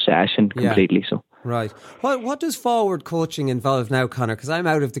the whole session completely. So right. What does forward coaching involve now, Conor? Because I'm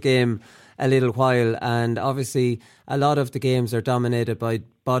out of the game a little while, and obviously a lot of the games are dominated by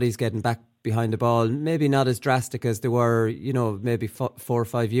bodies getting back behind the ball. Maybe not as drastic as they were, maybe 4 or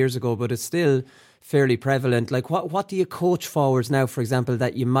 5 years ago, but it's still fairly prevalent. Like, what do you coach forwards now, for example,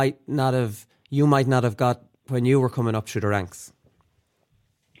 that you might not have got when you were coming up through the ranks?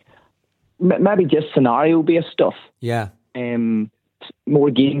 Maybe just scenario-based stuff. Yeah. More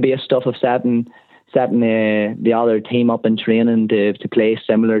game-based stuff of setting the other team up in training to play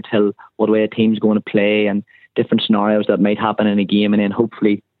similar to what way a team's going to play, and different scenarios that might happen in a game, and then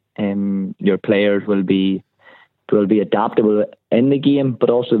hopefully your players will be adaptable in the game, but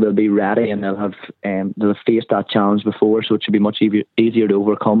also they'll be ready, and they'll faced that challenge before, so it should be much easier to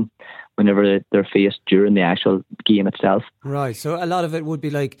overcome whenever they're faced during the actual game itself. Right, so a lot of it would be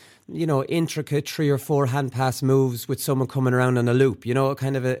like, intricate 3 or 4 hand pass moves with someone coming around on a loop,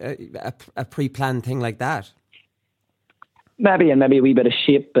 kind of a pre-planned thing like that. Maybe a wee bit of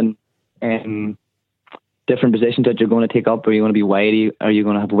shape and different positions that you're going to take up. Are you going to be wide? Are you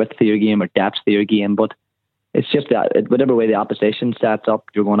going to have width to your game or depth to your game? But it's just that whatever way the opposition sets up,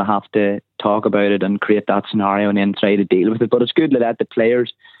 you're going to have to talk about it and create that scenario and then try to deal with it. But it's good to let the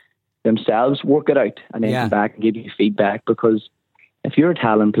players themselves work it out and then come back and give you feedback, because if you're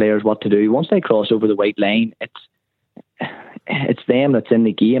telling players what to do, once they cross over the white line, it's them that's in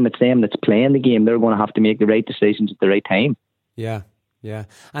the game, it's them that's playing the game. They're going to have to make the right decisions at the right time. Yeah.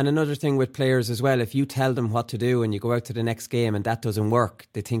 And another thing with players as well, if you tell them what to do and you go out to the next game and that doesn't work,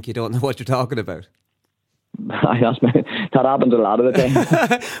 they think you don't know what you're talking about. That happens a lot of the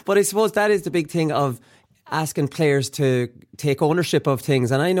time. But I suppose that is the big thing of asking players to take ownership of things.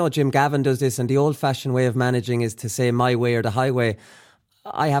 And I know Jim Gavin does this, and the old-fashioned way of managing is to say my way or the highway.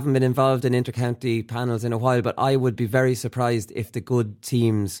 I haven't been involved in intercounty panels in a while, but I would be very surprised if the good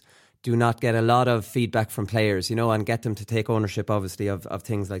teams do not get a lot of feedback from players, and get them to take ownership, obviously, of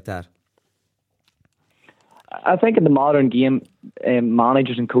things like that. I think in the modern game,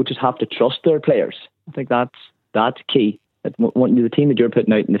 managers and coaches have to trust their players. I think that's key. The team that you're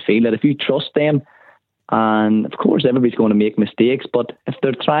putting out in the field, that if you trust them, and of course everybody's going to make mistakes, but if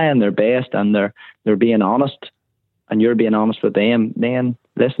they're trying their best and they're being honest, and you're being honest with them, then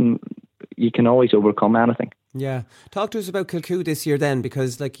listen, you can always overcome anything. Yeah. Talk to us about Kilcoo this year then,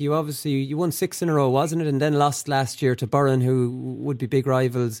 because you won 6 in a row, wasn't it? And then lost last year to Burren, who would be big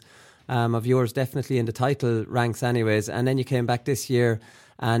rivals of yours, definitely in the title ranks anyways. And then you came back this year,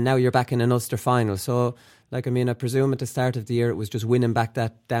 and now you're back in an Ulster final. So, I presume at the start of the year it was just winning back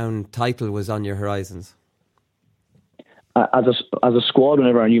that down title was on your horizons. As a squad,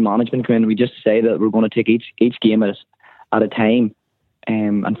 whenever our new management came in, we just say that we're going to take each game at a time,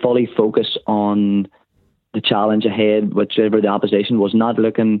 and fully focus on the challenge ahead, whichever the opposition was, not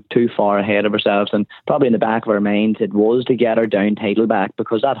looking too far ahead of ourselves. And probably in the back of our minds, it was to get our down title back,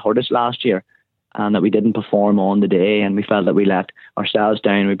 because that hurt us last year, and that we didn't perform on the day, and we felt that we let ourselves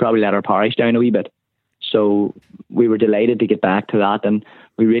down. We probably let our parish down a wee bit. So we were delighted to get back to that, and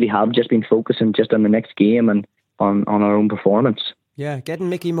we really have just been focusing just on the next game and on our own performance. Yeah, getting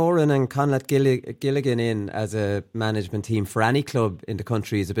Mickey Moran and Conor Gilligan in as a management team for any club in the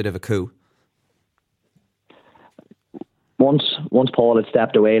country is a bit of a coup. Once Paul had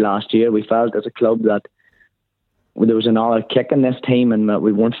stepped away last year, we felt as a club that there was another kick in this team, and that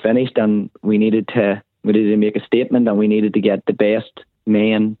we weren't finished, and we needed to make a statement, and we needed to get the best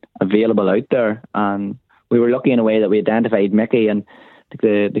men available out there. And we were lucky in a way that we identified Mickey, and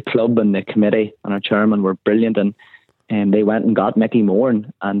the club and the committee and our chairman were brilliant, and they went and got Mickey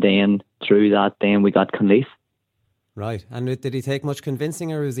Moran, and then through that then we got Conleith. Right. And did he take much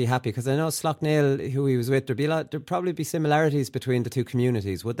convincing, or was he happy? Because I know Sloughnale, who he was with, there'd probably be similarities between the two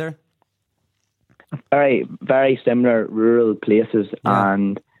communities, would there? Very, very similar rural places,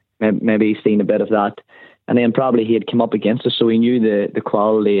 and maybe he's seen a bit of that. And then probably he had come up against us, so he knew the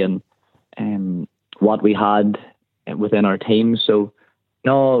quality and what we had within our team. So,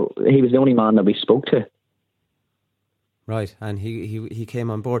 no, he was the only man that we spoke to. Right, and he came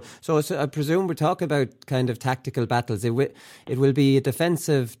on board. So I presume we're talking about kind of tactical battles. It will be a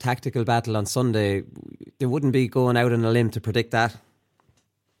defensive tactical battle on Sunday. They wouldn't be going out on a limb to predict that.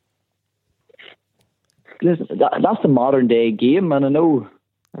 listen, that's the modern day game, and I know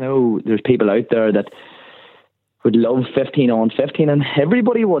there's people out there that would love 15 on 15, and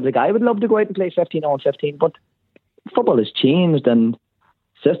everybody would. Like, I would love to go out and play 15 on 15, but football has changed and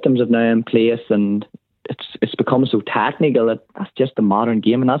systems have now in place, and it's become so technical that that's just the modern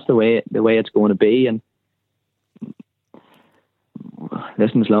game, and that's the way it's going to be. And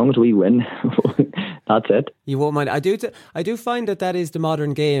listen, as long as we win, that's it. You won't mind. I do find that is the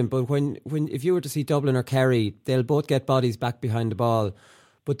modern game. But when if you were to see Dublin or Kerry, they'll both get bodies back behind the ball,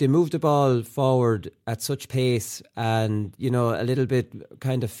 but they move the ball forward at such pace, and a little bit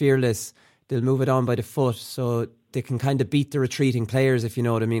kind of fearless. They'll move it on by the foot, so they can kind of beat the retreating players, if you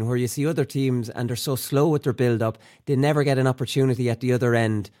know what I mean. Where you see other teams and they're so slow with their build up, they never get an opportunity at the other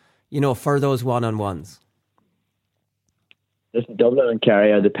end, for those one-on-ones. Listen, Dublin and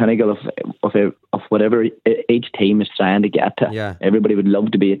Kerry are the pinnacle of whatever each team is trying to get to. Yeah. Everybody would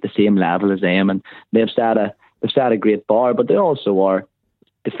love to be at the same level as them, and they've set a great bar, but they also are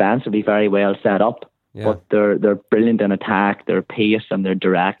defensively very well set up. Yeah. But they're brilliant in attack. Their pace and their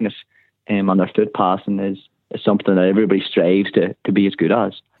directness on their foot passing is something that everybody strives to be as good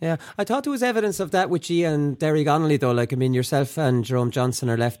as. Yeah, I thought there was evidence of that with you and Derry Connolly, though. Like, I mean, yourself and Jerome Johnson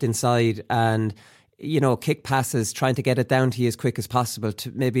are left inside, and kick passes, trying to get it down to you as quick as possible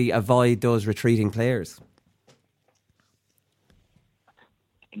to maybe avoid those retreating players.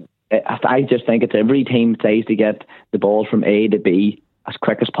 I just think it's every team tries to get the ball from A to B as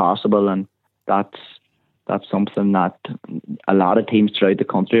quick as possible, and that's something that a lot of teams throughout the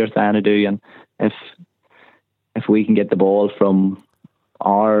country are trying to do. And if we can get the ball from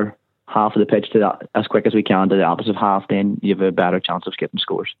our half of the pitch to as quick as we can to the opposite half, then you have a better chance of skipping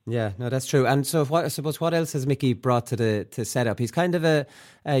scores. Yeah, no, that's true. And so I suppose what else has Mickey brought to the setup? He's kind of a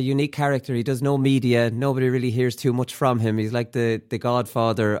unique character. He does no media. Nobody really hears too much from him. He's like the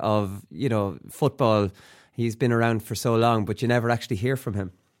godfather of football. He's been around for so long, but you never actually hear from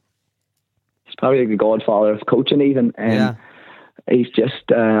him. He's probably like the godfather of coaching even. Yeah. He's just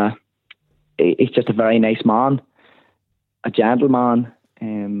a very nice man, a gentleman,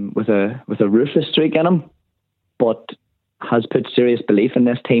 with a ruthless streak in him, but has put serious belief in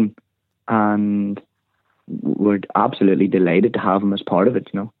this team, and we're absolutely delighted to have him as part of it.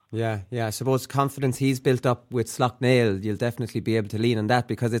 Yeah. I suppose confidence he's built up with Slough-Nail, you'll definitely be able to lean on that,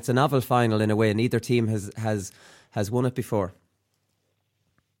 because it's a novel final in a way. Neither team has won it before.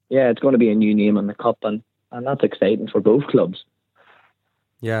 Yeah, it's going to be a new name in the cup, and that's exciting for both clubs.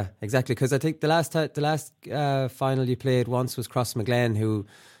 Yeah, exactly. Because I think the last final you played once was Crossmaglen, who,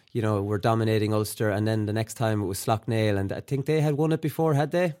 were dominating Ulster, and then the next time it was Slough-Nail, and I think they had won it before,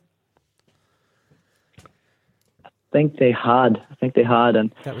 had they? I think they had,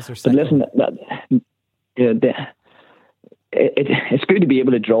 and that was their second. But listen, it's good to be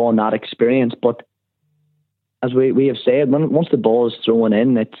able to draw on that experience, but as we have said, once the ball is thrown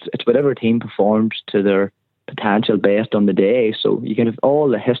in, it's whatever team performs to their potential best on the day. So you can have all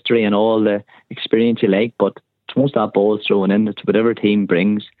the history and all the experience you like, but once that ball is thrown in, it's whatever team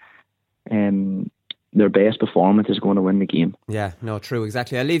brings their best performance is going to win the game. Yeah, no, true,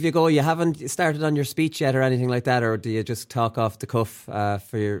 exactly. I'll leave you go. You haven't started on your speech yet or anything like that, or do you just talk off the cuff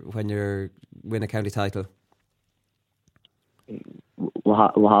when you win a county title? We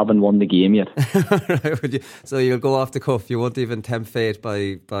haven't won the game yet. So you'll go off the cuff. You won't even tempt fate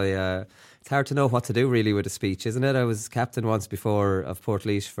by it's hard to know what to do really with a speech, isn't it? I was captain once before of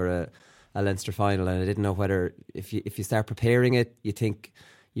Portlaoise for a Leinster final, and I didn't know whether if you start preparing it, you think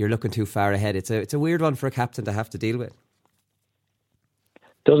you're looking too far ahead. It's a weird one for a captain to have to deal with.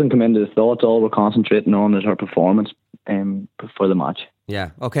 Doesn't come into the thoughts. All we're concentrating on is our performance for the match.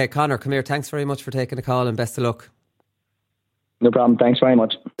 Yeah. Okay, Conor, come here. Thanks very much for taking the call, and best of luck. No problem. Thanks very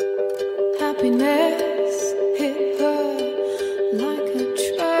much. Happiness hit her like a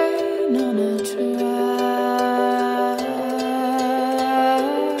train on a track.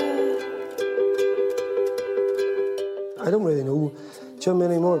 I don't really know Jim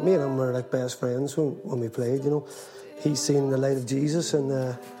anymore. Me and him were like best friends when we played, He's seen the light of Jesus,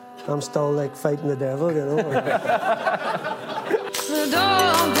 and I'm still like fighting the devil, The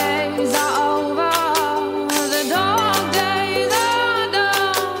dog days are over. The dog days are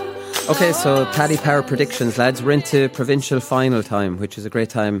done. Okay, so Paddy Power predictions, lads. We're into provincial final time, which is a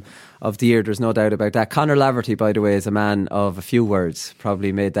great time of the year. There's no doubt about that. Conor Laverty, by the way, is a man of a few words.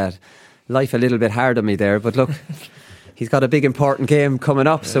 Probably made that life a little bit hard on me there, but look. He's got a big important game coming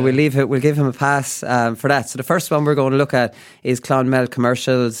up, so we'll give him a pass for that. So the first one we're going to look at is Clonmel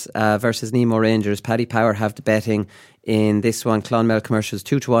Commercials versus Nemo Rangers. Paddy Power have the betting in this one. Clonmel Commercials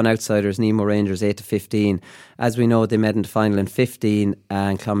 2-1 outsiders, Nemo Rangers 8-15. As we know, they met in the final in 15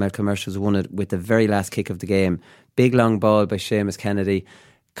 and Clonmel Commercials won it with the very last kick of the game. Big long ball by Seamus Kennedy.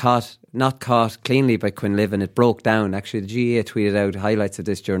 Not caught cleanly by Quinlivan. It broke down. Actually, the GAA tweeted out highlights of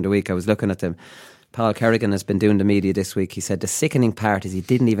this during the week. I was looking at them. Paul Kerrigan has been doing the media this week. He said the sickening part is he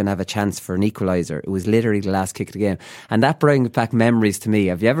didn't even have a chance for an equaliser. It was literally the last kick of the game. And that brings back memories to me.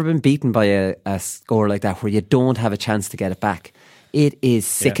 Have you ever been beaten by a score like that where you don't have a chance to get it back? It is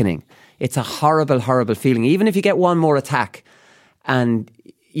sickening. Yeah. It's a horrible, horrible feeling. Even if you get one more attack and,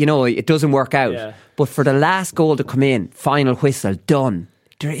 you know, it doesn't work out. Yeah. But for the last goal to come in, final whistle, done.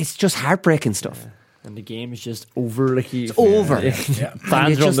 It's just heartbreaking stuff. Yeah. And the game is just over. It's over.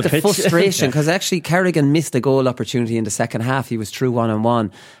 Fans are on the pitch. Frustration, because actually Kerrigan missed a goal opportunity in the second half. He was through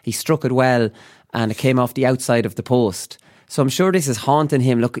 1-on-1. He struck it well and it came off the outside of the post. So I'm sure this is haunting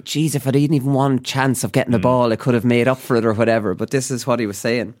him. Look, geez, if I didn't even one chance of getting the ball, I could have made up for it or whatever. But this is what he was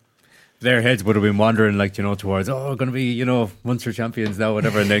saying. Their heads would have been wandering, like, you know, towards, we're going to be, you know, Munster champions now,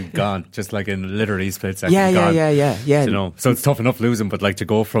 whatever, and then gone, just like in literally split second. Yeah. You know, so it's tough enough losing, but like to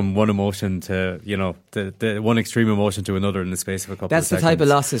go from one emotion to, you know, the one extreme emotion to another in the space of a couple of seconds. That's the type of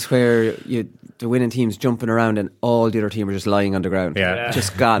losses where the winning team's jumping around and all the other team are just lying on the ground. Yeah.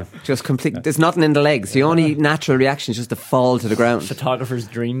 Just gone. Just complete. There's nothing in the legs. The only natural reaction is just to fall to the ground. Photographer's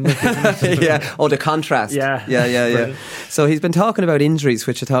dream. Yeah. Oh, the contrast. Yeah. So he's been talking about injuries,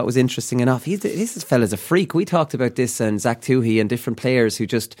 which I thought was interesting enough. This fella's a freak. We talked about this and Zach Toohey and different players who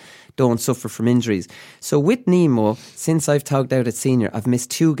just don't suffer from injuries. So with Nemo, since I've togged out at senior, I've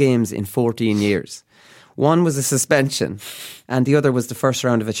missed 2 games in 14 years. One was a suspension and the other was the first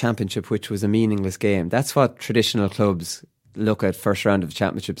round of a championship, which was a meaningless game. That's what traditional clubs look at first round of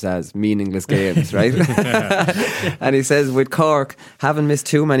championships as, meaningless games, right? And he says, with Cork, haven't missed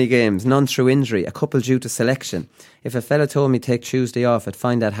too many games, none through injury, a couple due to selection. If a fella told me take Tuesday off, I'd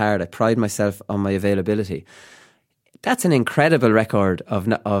find that hard. I pride myself on my availability. That's an incredible record of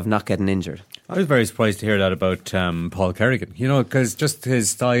not getting injured. I was very surprised to hear that about Paul Kerrigan, you know, because just his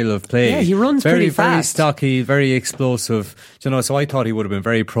style of play. Yeah, he runs pretty fast. Very stocky, very explosive, you know, so I thought he would have been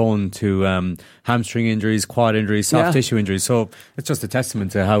very prone to hamstring injuries, quad injuries, soft tissue injuries. So it's just a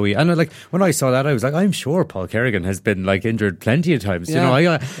testament to how and like when I saw that, I was like, I'm sure Paul Kerrigan has been like injured plenty of times. You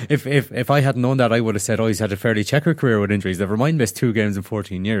know, if I hadn't known that, I would have said, he's had a fairly checkered career with injuries. Never mind, missed 2 games in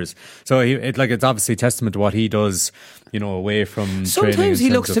 14 years. So it's obviously testament to what he does, you know, away from sometimes training. He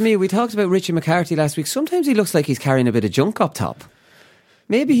looks to me, we talked about Richie McCarthy last week, sometimes he looks like he's carrying a bit of junk up top.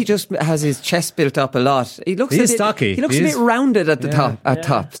 Maybe he just has his chest built up a lot. He is stocky. He looks a bit rounded at the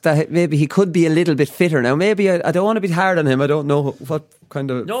top. That maybe he could be a little bit fitter now. Maybe I don't want to be hard on him. I don't know what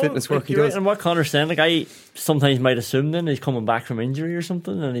kind of fitness work he does. And what Conor's saying, like, I sometimes might assume then he's coming back from injury or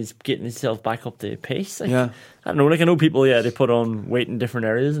something and he's getting himself back up to pace. Like, I don't know. Like, I know people, they put on weight in different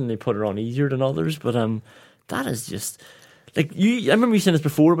areas and they put it on easier than others, but that is just like I remember you saying this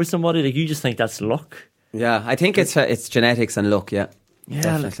before with somebody. Like, you just think that's luck. Yeah, I think it's genetics and luck. Yeah.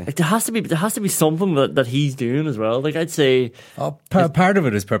 Yeah, like, there has to be something that he's doing as well. Like, I'd say part of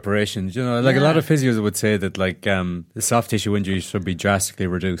it is preparation. You know, like a lot of physios would say that like the soft tissue injuries should be drastically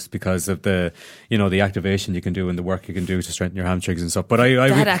reduced because of the activation you can do and the work you can do to strengthen your hamstrings and stuff. But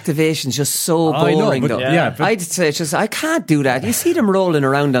that activation's just so boring. But I'd say it's just I can't do that. You see them rolling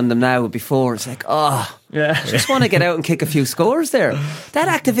around on them now. Before it's like I just want to get out and kick a few scores there. That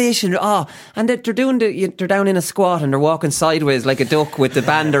activation, and they're down in a squat and they're walking sideways like a duck with the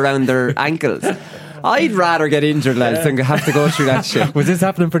band around their ankles. I'd rather get injured, lads, than have to go through that shit. Was this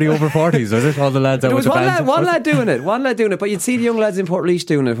happening for the over 40s? Was it all the lads out with the bands? One lad doing it. But you'd see the young lads in Portlaoise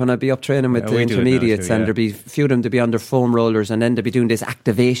doing it when I'd be up training with the intermediates, and there'd be a few of them to be on their foam rollers, and then they'd be doing this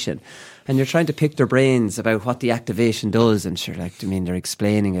activation. And you're trying to pick their brains about what the activation does, and sure, like, I mean, they're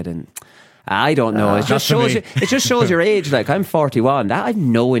explaining it, and I don't know. It just shows your age. Like, I'm 41. I have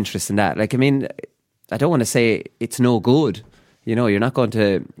no interest in that. Like, I mean, I don't want to say it's no good. You know, you're not going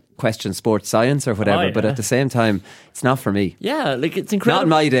to question sports science or whatever, but at the same time, it's not for me. Yeah, like, it's incredible. Not in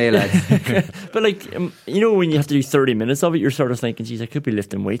my day, lads. But like, you know, when you have to do 30 minutes of it, you're sort of thinking, geez, I could be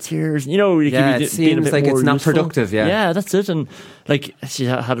lifting weights here. You know, you could be it seems like it's not useful. Productive. Yeah, that's it. And like, she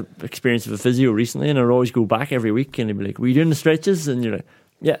had an experience with a physio recently, and I'd always go back every week, and he'd be like, "Were you doing the stretches?" And you're like,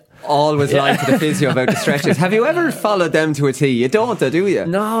 "Yeah." Always lying to the physio about the stretches. Have you ever followed them to a T? You don't, do you?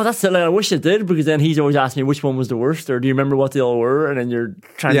 No, that's it. Like, I wish I did, because then he's always asking me which one was the worst, or do you remember what they all were, and then you're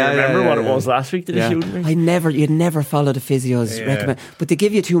trying to remember what it was last week that he showed me. You'd never follow the physio's recommend, but they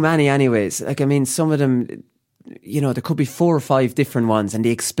give you too many anyways. Like, I mean, some of them, there could be 4 or 5 different ones, and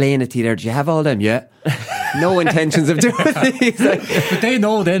they explain it to you there. Do you have all them? Yeah. No intentions of doing these. But they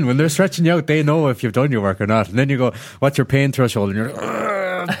know then, when they're stretching you out, they know if you've done your work or not. And then you go, what's your pain threshold? And you're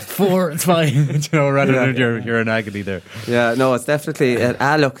like, 4, it's fine. Rather than you're in agony there. Yeah, no, it's definitely.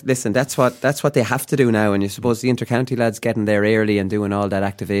 Look, listen, that's what they have to do now. And you suppose the inter-county lads getting there early and doing all that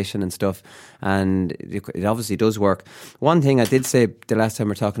activation and stuff. And it obviously does work. One thing I did say the last time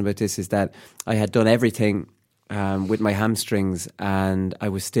we were talking about this is that I had done everything with my hamstrings and I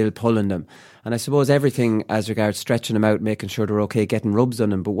was still pulling them. And I suppose everything as regards stretching them out, making sure they're okay, getting rubs on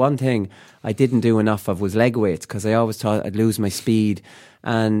them. But one thing I didn't do enough of was leg weights, because I always thought I'd lose my speed.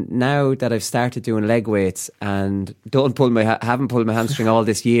 And now that I've started doing leg weights and haven't pulled my hamstring all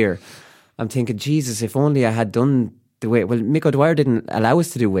this year, I'm thinking, Jesus, if only I had done the weight. Well, Mick O'Dwyer didn't allow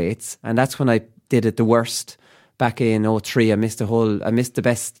us to do weights, and that's when I did it the worst. Back in 2003, I missed the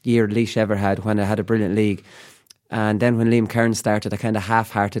best year Laois ever had, when I had a brilliant league. And then when Liam Kearns started, I kind of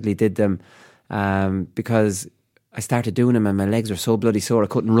half-heartedly did them because I started doing them and my legs were so bloody sore I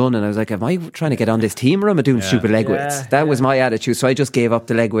couldn't run. And I was like, am I trying to get on this team, or am I doing stupid leg weights? That was my attitude. So I just gave up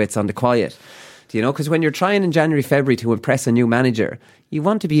the leg weights on the quiet. Because when you're trying in January, February to impress a new manager, you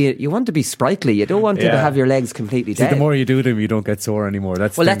want to be sprightly. You don't want to have your legs completely dead. The more you do them, you don't get sore anymore.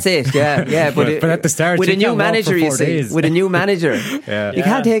 That's it. Yeah. but at the start, with a new manager, you see, with a new manager, you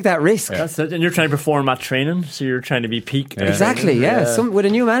can't take that risk. That's it. And you're trying to perform at training, so you're trying to be peak. Exactly. Yeah. With a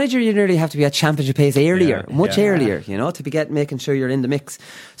new manager, you nearly have to be at championship pace earlier, much earlier. To be making sure you're in the mix.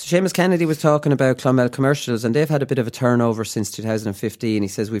 So Seamus Kennedy was talking about Clonmel Commercials, and they've had a bit of a turnover since 2015. He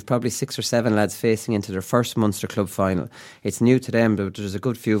says we've probably 6 or 7 lads facing into their first Munster Club final. It's new to them, but there's a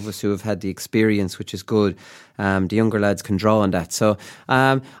good few of us who have had the experience, which is good. The younger lads can draw on that. So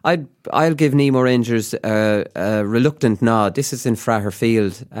I'll give Nemo Rangers a reluctant nod. This is in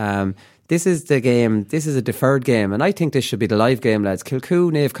Fraherfield. This is the game. This is a deferred game, and I think this should be the live game, lads.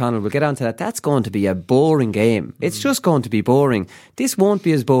 Kilcoo, Naomh Conaill, we'll get on to that. That's going to be a boring game. It's just going to be boring. This won't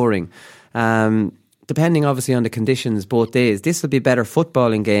be as boring. Depending obviously on the conditions both days. This will be a better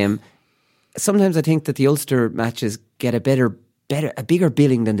footballing game. Sometimes I think that the Ulster matches get a bigger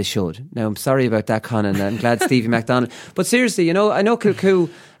billing than they should. Now, I'm sorry about that, Conan, and I'm glad Stevie MacDonald. But seriously, I know Kilcoo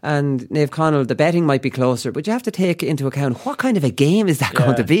and Naomh Conaill, the betting might be closer, but you have to take into account what kind of a game is that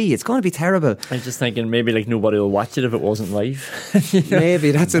going to be. It's going to be terrible. I was just thinking maybe nobody will watch it if it wasn't live.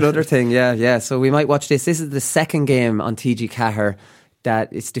 Maybe, that's another thing, yeah. So we might watch this. This is the second game on TG Cahir that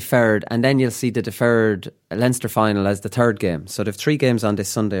it's deferred, and then you'll see the deferred Leinster final as the third game. So they've 3 games on this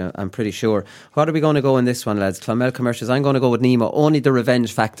Sunday, I'm pretty sure. What are we going to go in this one, lads? Clonmel Commercials. I'm going to go with Nemo. Only the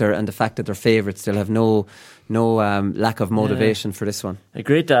revenge factor and the fact that they're favourites. They'll have no lack of motivation for this one. A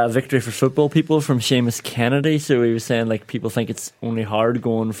great victory for football people from Seamus Kennedy. So he was saying people think it's only hard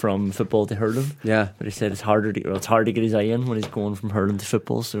going from football to hurling. Yeah, but he said it's hard to get his eye in when he's going from hurling to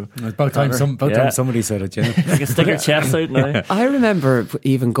football. So it's about time somebody said it. You can stick your chest out now. I remember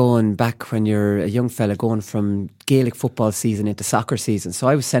even going back when you're a young fella, going from Gaelic football season into soccer season. So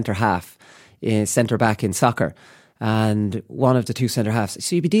I was centre back in soccer, and one of the 2 centre halves.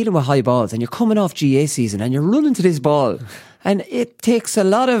 So you'd be dealing with high balls, and you're coming off GA season, and you're running to this ball. And it takes a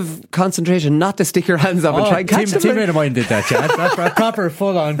lot of concentration not to stick your hands up and try and catch it. A teammate of mine did that, Chad. A proper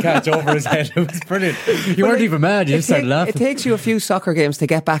full-on catch over his head. It was brilliant. You weren't even mad. You just started laughing. It takes you a few soccer games to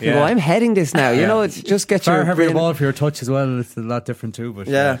get back and go, I'm heading this now. It just gets your heavier ball for your touch as well. It's a lot different too. But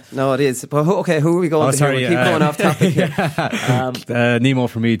no, it is. But okay, who are we going to? Keep going off topic. Nemo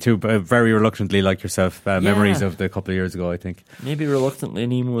for me too, very reluctantly, like yourself. Memories of the couple of years ago, I think. Maybe reluctantly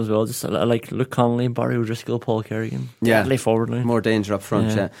Nemo as well. Just like Luke Connolly, Barry O'Driscoll, Paul Kerrigan. Yeah, forward line. More danger up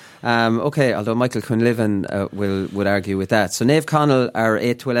front. Okay, although Michael Quinlivan would argue with that. So Naomh Conaill are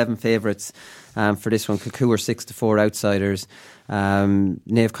 8-11 favourites for this one. Kilcoo are 6-4 outsiders. Naomh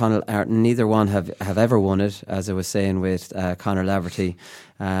Conaill neither one have ever won it, as I was saying with Conor Laverty.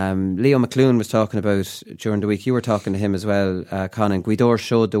 Leo McClune was talking about during the week. You were talking to him as well, Conan. Guidor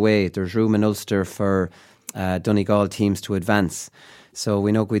showed the way. There's room in Ulster for Donegal teams to advance. So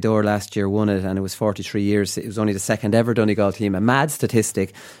we know Guidor last year won it, and it was 43 years. It was only the second ever Donegal team. A mad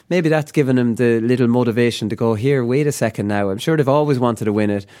statistic. Maybe that's given him the little motivation to go, here, wait a second now. I'm sure they've always wanted to win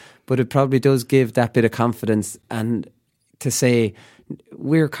it, but it probably does give that bit of confidence, and to say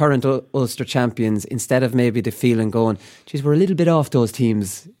we're current Ulster champions, instead of maybe the feeling going, geez, we're a little bit off those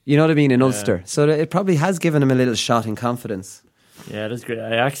teams, you know what I mean, in Ulster. So it probably has given him a little shot in confidence. Yeah, that's great.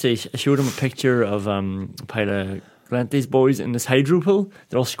 I actually showed him a picture of a pile of Glanty's boys in this hydro pool.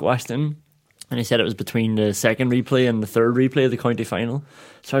 They're all squashed in. And he said it was between the second replay and the third replay of the county final.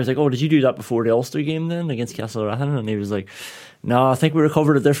 So I was like, oh, did you do that before the Ulster game then against Castlereagh? And he was like, no, I think we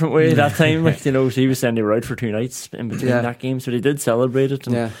recovered a different way that time. Like, so he was saying they were out for 2 nights in between that game. So they did celebrate it.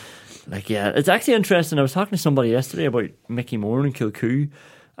 And it's actually interesting. I was talking to somebody yesterday about Mickey Moore and Kilcoo.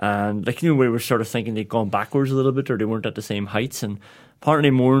 And we were sort of thinking they'd gone backwards a little bit, or they weren't at the same heights. And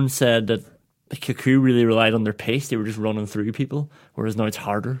apparently Moore said that Kilcoo really relied on their pace. They were just running through people, whereas now it's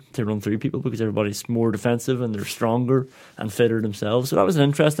harder to run through people because everybody's more defensive and they're stronger and fitter themselves. So that was an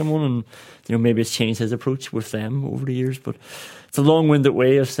interesting one, and maybe it's changed his approach with them over the years. But it's a long-winded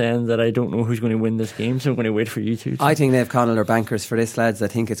way of saying that I don't know who's going to win this game, so I'm going to wait for you two. I think Naomh Conaill are bankers for this, lads. I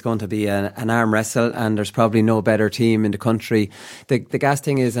think it's going to be an arm wrestle, and there's probably no better team in the country. The gas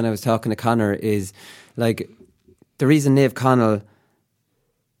thing is, and I was talking to Conor, is like the reason Naomh Conaill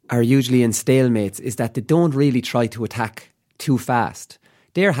are usually in stalemates is that they don't really try to attack too fast.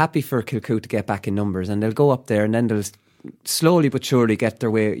 They're happy for Kilcoo to get back in numbers, and they'll go up there and then they'll slowly but surely get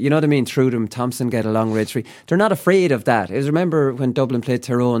their way, you know what I mean, through them. Thompson get a long range free. They're not afraid of that. I remember when Dublin played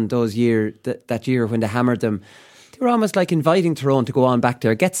Tyrone that year when they hammered them, they were almost like inviting Tyrone to go on back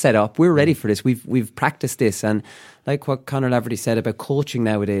there, get set up, we're ready for this, we've practiced this. And like what Conor Laverty said about coaching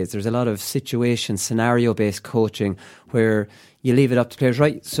nowadays, there's a lot of situation, scenario based coaching where you leave it up to players,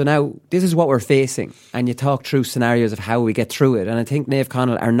 right? So now this is what we're facing, and you talk through scenarios of how we get through it. And I think Naomh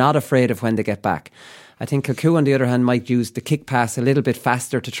Conaill are not afraid of when they get back. I think Kilcoo, on the other hand, might use the kick pass a little bit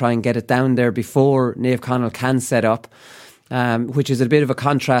faster to try and get it down there before Naomh Conaill can set up, which is a bit of a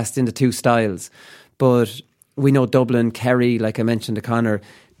contrast in the two styles. But we know Dublin, Kerry, like I mentioned to Conor,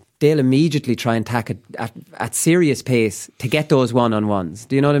 they'll immediately try and attack at serious pace to get those one-on-ones.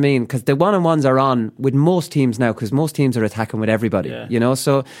 Do you know what I mean? Because the one-on-ones are on with most teams now, because most teams are attacking with everybody, you know?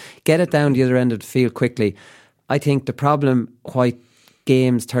 So get it down the other end of the field quickly. I think the problem why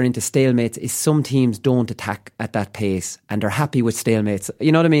games turn into stalemates is some teams don't attack at that pace and they're happy with stalemates.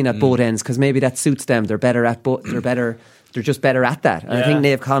 You know what I mean? At both ends, because maybe that suits them. They're better at both. They're just better at that. And I think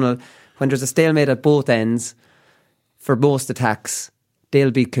Naomh Conaill, when there's a stalemate at both ends, for most attacks, they'll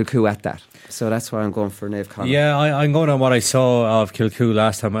beat Kilcoo at that. So that's why I'm going for Naomh Conaill. Yeah, I'm going on what I saw of Kilcoo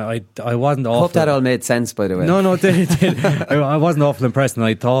last time. I wasn't awful. Hope that all made sense, by the way. No, it did. I wasn't awful impressed, and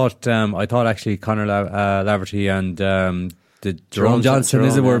I thought actually Conor Laverty and the Jerome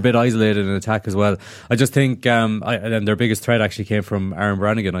Johnson were a bit isolated in attack as well. I just think and their biggest threat actually came from Aaron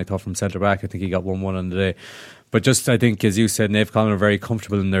Brannigan. I thought from centre back. I think he got 1-1 on the day. But just, I think, as you said, Naomh Conaill are very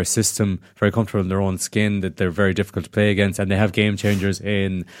comfortable in their system, very comfortable in their own skin, that they're very difficult to play against, and they have game changers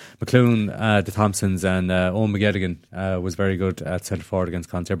in McClune, the Thompsons, and Owen McGettigan was very good at centre forward against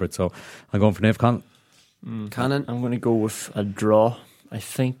Con Tibbert. So I'm going for Naomh Conaill. Conan? I'm going to go with a draw. I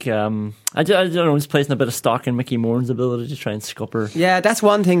think I don't know, he's placing a bit of stock in Mickey Moran's ability to try and scupper. Yeah, that's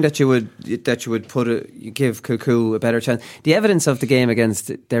one thing that you would you give Kilcoo a better chance. The evidence of the game against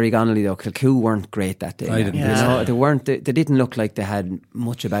Derry Connolly, though, Kilcoo weren't great that day. I didn't. You know, they didn't look like they had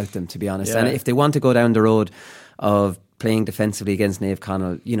much about them, to be honest. And if they want to go down the road of playing defensively against Naomh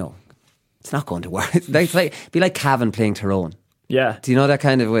Conaill, you know, it's not going to work. It's like be like Cavan playing Tyrone. Yeah, do you know that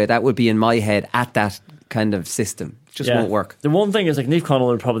kind of way? That would be in my head at that kind of system. Just won't work. The one thing is, like, Naomh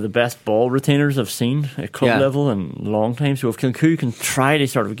Conaill are probably the best ball retainers I've seen at club level in a long time. So if Kilcoo can try to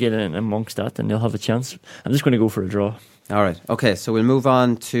sort of get in amongst that, then they'll have a chance. I'm just going to go for a draw. All right. Okay, so we'll move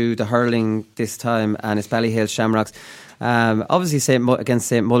on to the hurling this time, and it's Ballyhale Shamrocks. Obviously, against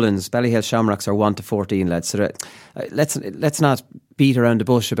St Mullins, Ballyhale Shamrocks are 1-14, lads. So let's not beat around the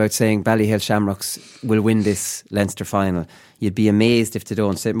bush about saying Ballyhale Shamrocks will win this Leinster final. You'd be amazed if they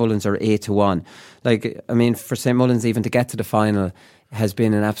don't. St Mullins are 8-1. Like, I mean, for St Mullins even to get to the final has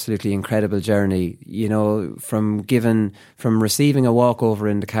been an absolutely incredible journey. You know, from receiving a walkover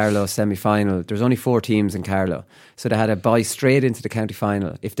in the Carlow semi-final. There's only 4 teams in Carlow, so they had to buy straight into the county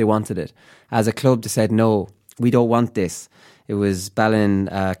final if they wanted it. As a club, they said no, we don't want this. It was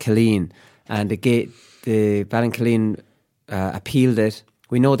Ballinkilleen, and the Ballinkilleen appealed it.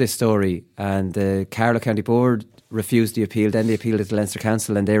 We know this story, and the Carlow County Board refused the appeal. Then they appealed it to Leinster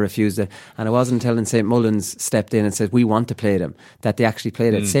Council, and they refused it. And it wasn't until St Mullins stepped in and said, we want to play them, that they actually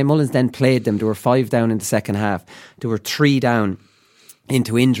played it. St Mullins then played them. There were 5 down in the second half. There were 3 down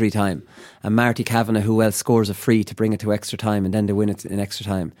into injury time, and Marty Kavanagh, who else, scores a free to bring it to extra time, and then they win it in extra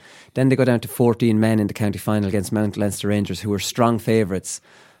time. Then they go down to 14 men in the county final against Mount Leinster Rangers, who were strong favourites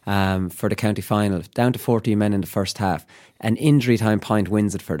for the county final. Down to 14 men in the first half. An injury time point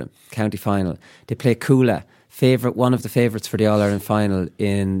wins it for them. County final. They play Coola, one of the favourites for the All-Ireland final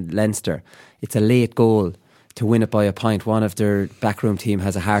in Leinster. It's a late goal to win it by a point. One of their backroom team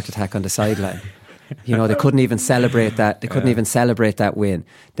has a heart attack on the sideline. You know, they couldn't even celebrate that. They couldn't even celebrate that win.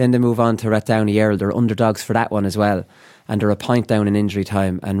 Then they move on to Rathdowney Errol. They're underdogs for that one as well. And they're a point down in injury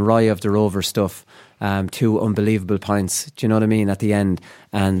time. And Roy of the Rover stuff, 2 unbelievable points, do you know what I mean, at the end.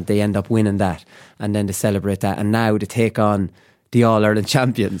 And they end up winning that. And then they celebrate that. And now they take on the All-Ireland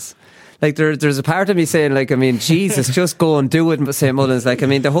champions. Like, there's a part of me saying, like, I mean, Jesus, just go and do it, St. Mullins. Like, I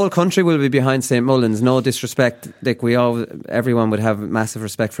mean, the whole country will be behind St. Mullins. No disrespect. Like, everyone would have massive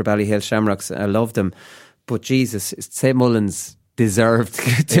respect for Ballyhale Shamrocks. I love them. But Jesus, St. Mullins deserved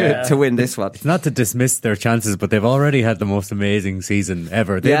to win this one. It's not to dismiss their chances, but they've already had the most amazing season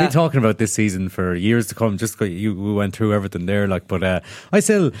ever. They'll be talking about this season for years to come. Just we went through everything there, like, but I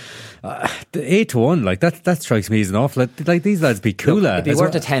still the 8-1, like that strikes me as an awful. Like these lads be cool. It'd be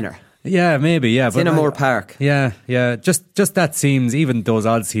worth a tenner. Yeah, maybe, yeah. It's in Moore Park. Yeah. Just that seems, even those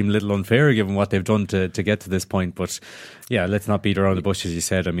odds seem a little unfair given what they've done to get to this point. But yeah, let's not beat around the bush, as you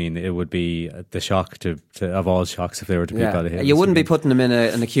said. I mean, it would be the shock to of all shocks if they were to beat Ballyhale. You wouldn't be putting them in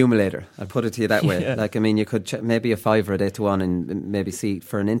an accumulator. I'll put it to you that way. Yeah. Like, I mean, you could maybe a $5 at 8-1 and maybe see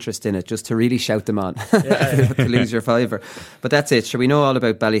for an interest in it, just to really shout them on to lose your $5. But that's it. Sure, we know all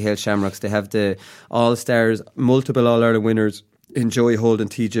about Ballyhale Shamrocks. They have the All-Stars, multiple All-Ireland winners in Joey Holden,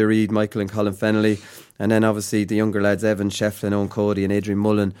 TJ Reid, Michael and Colin Fennelly, and then obviously the younger lads Evan Shefflin, Owen Cody and Adrian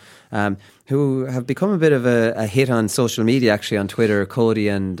Mullen, who have become a bit of a hit on social media, actually, on Twitter. Cody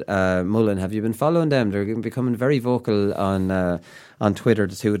and Mullen, have you been following them? They're becoming very vocal on Twitter,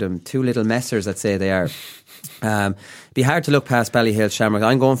 the two of them. 2 little messers, I'd say they are. Be hard to look past Ballyhale Shamrocks.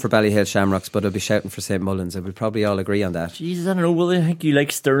 I'm going for Ballyhale Shamrocks, but I'll be shouting for St. Mullins. We'll probably all agree on that. Jesus, I don't know, Will, I think you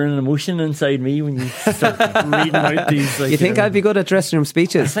like stirring an emotion inside me when you start reading out these. Like, you think I'd be good at dressing room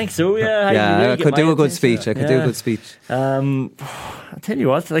speeches? I think so, yeah. I could do a good speech. I'll tell you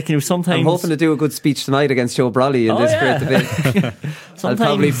what, like, you know, sometimes I'm hoping to do a good speech tonight against Joe Brolly in this great debate. I'll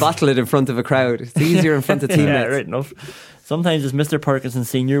probably bottle it in front of a crowd. It's easier in front of teammates. Yeah, right enough. Sometimes, as Mr. Parkinson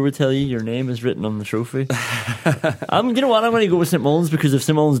Senior would tell you, your name is written on the trophy. You know what? I'm going to go with St. Mullins, because if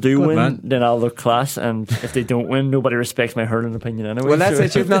St. Mullins do win, then I'll look class, and if they don't win, nobody respects my hurling opinion anyway. Well, that's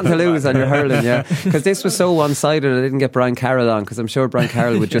it. You've nothing to lose on your hurling, yeah. Because this was so one-sided. I didn't get Brian Carroll on, because I'm sure Brian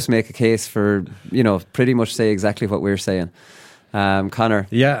Carroll would just make a case for, you know, pretty much say exactly what we're saying. Connor,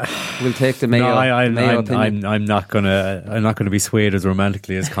 we'll take the Mayo. I'm not gonna be swayed as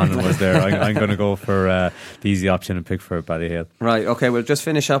romantically as Connor was there. I'm gonna go for the easy option and pick for Ballyhale. Right, okay, we'll just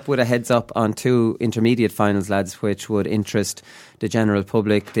finish up with a heads up on 2 intermediate finals, lads, which would interest the general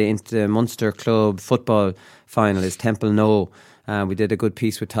public. The Munster Club football final is Temple No. We did a good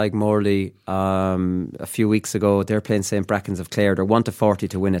piece with Tig Morley a few weeks ago. They're playing St. Brackens of Clare. They're 1-40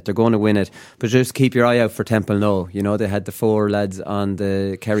 to win it. They're going to win it, but just keep your eye out for Temple No. You know, they had the 4 lads on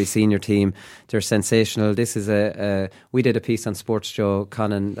the Kerry senior team. They're sensational. This is we did a piece on Sports Joe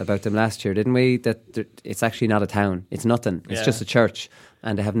Conan about them last year, didn't we? That it's actually not a town. It's nothing. It's just a church,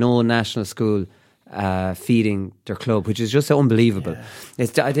 and they have no national school feeding their club, which is just unbelievable. I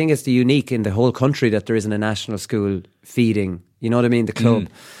think it's the unique in the whole country that there isn't a national school feeding, you know what I mean, the club,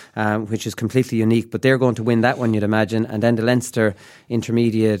 which is completely unique. But they're going to win that one, you'd imagine. And then the Leinster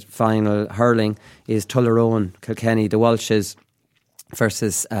intermediate final hurling is Tullaroan, Kilkenny, the Walshes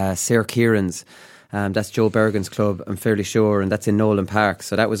versus Sir Kieran's. That's Joe Bergen's club, I'm fairly sure, and that's in Nolan Park.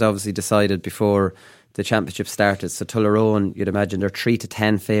 So that was obviously decided before the championship started. So Tullaroan, you'd imagine, they're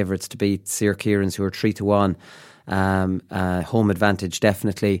 3-10 favourites to beat Sir Kieran's, who are 3-1. Home advantage,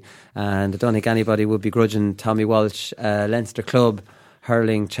 definitely. And I don't think anybody would begrudging Tommy Walsh Leinster Club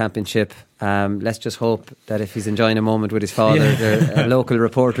hurling championship. Let's just hope that if he's enjoying a moment with his father, a local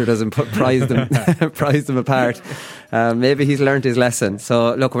reporter doesn't prize them apart. Maybe he's learnt his lesson.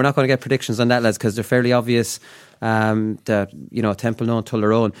 So look, we're not going to get predictions on that, lads, because they're fairly obvious. That, you know, Temple No and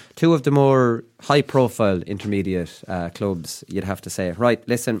Tullaroan, 2 of the more high profile intermediate clubs, you'd have to say. Right,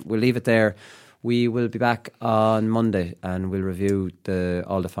 listen, we'll leave it there. We will be back on Monday and we'll review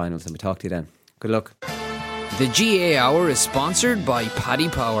all the finals, and we'll talk to you then. Good luck. The GA Hour is sponsored by Paddy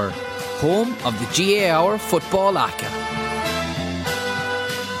Power, home of the GA Hour Football ACA.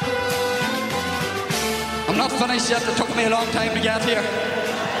 I'm not finished yet. It took me a long time to get here.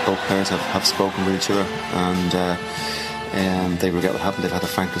 Both players have spoken with each other, and they regret what happened. They've had a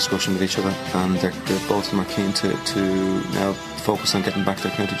frank discussion with each other, and both of them are keen to now focus on getting back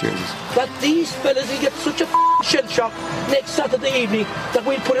their county jerseys. That these fellas will get such a shell shock next Saturday evening that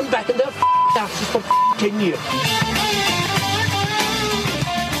we'll put them back in their asses for 10 years.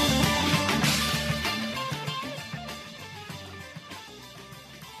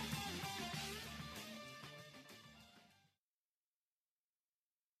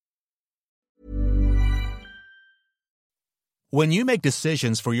 When you make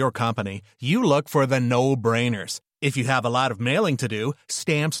decisions for your company, you look for the no-brainers. If you have a lot of mailing to do,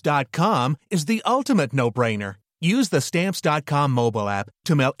 Stamps.com is the ultimate no-brainer. Use the Stamps.com mobile app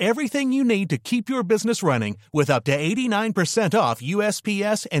to mail everything you need to keep your business running with up to 89% off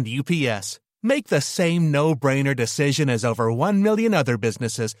USPS and UPS. Make the same no-brainer decision as over 1 million other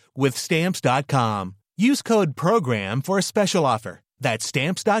businesses with Stamps.com. Use code PROGRAM for a special offer. That's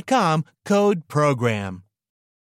Stamps.com, code PROGRAM.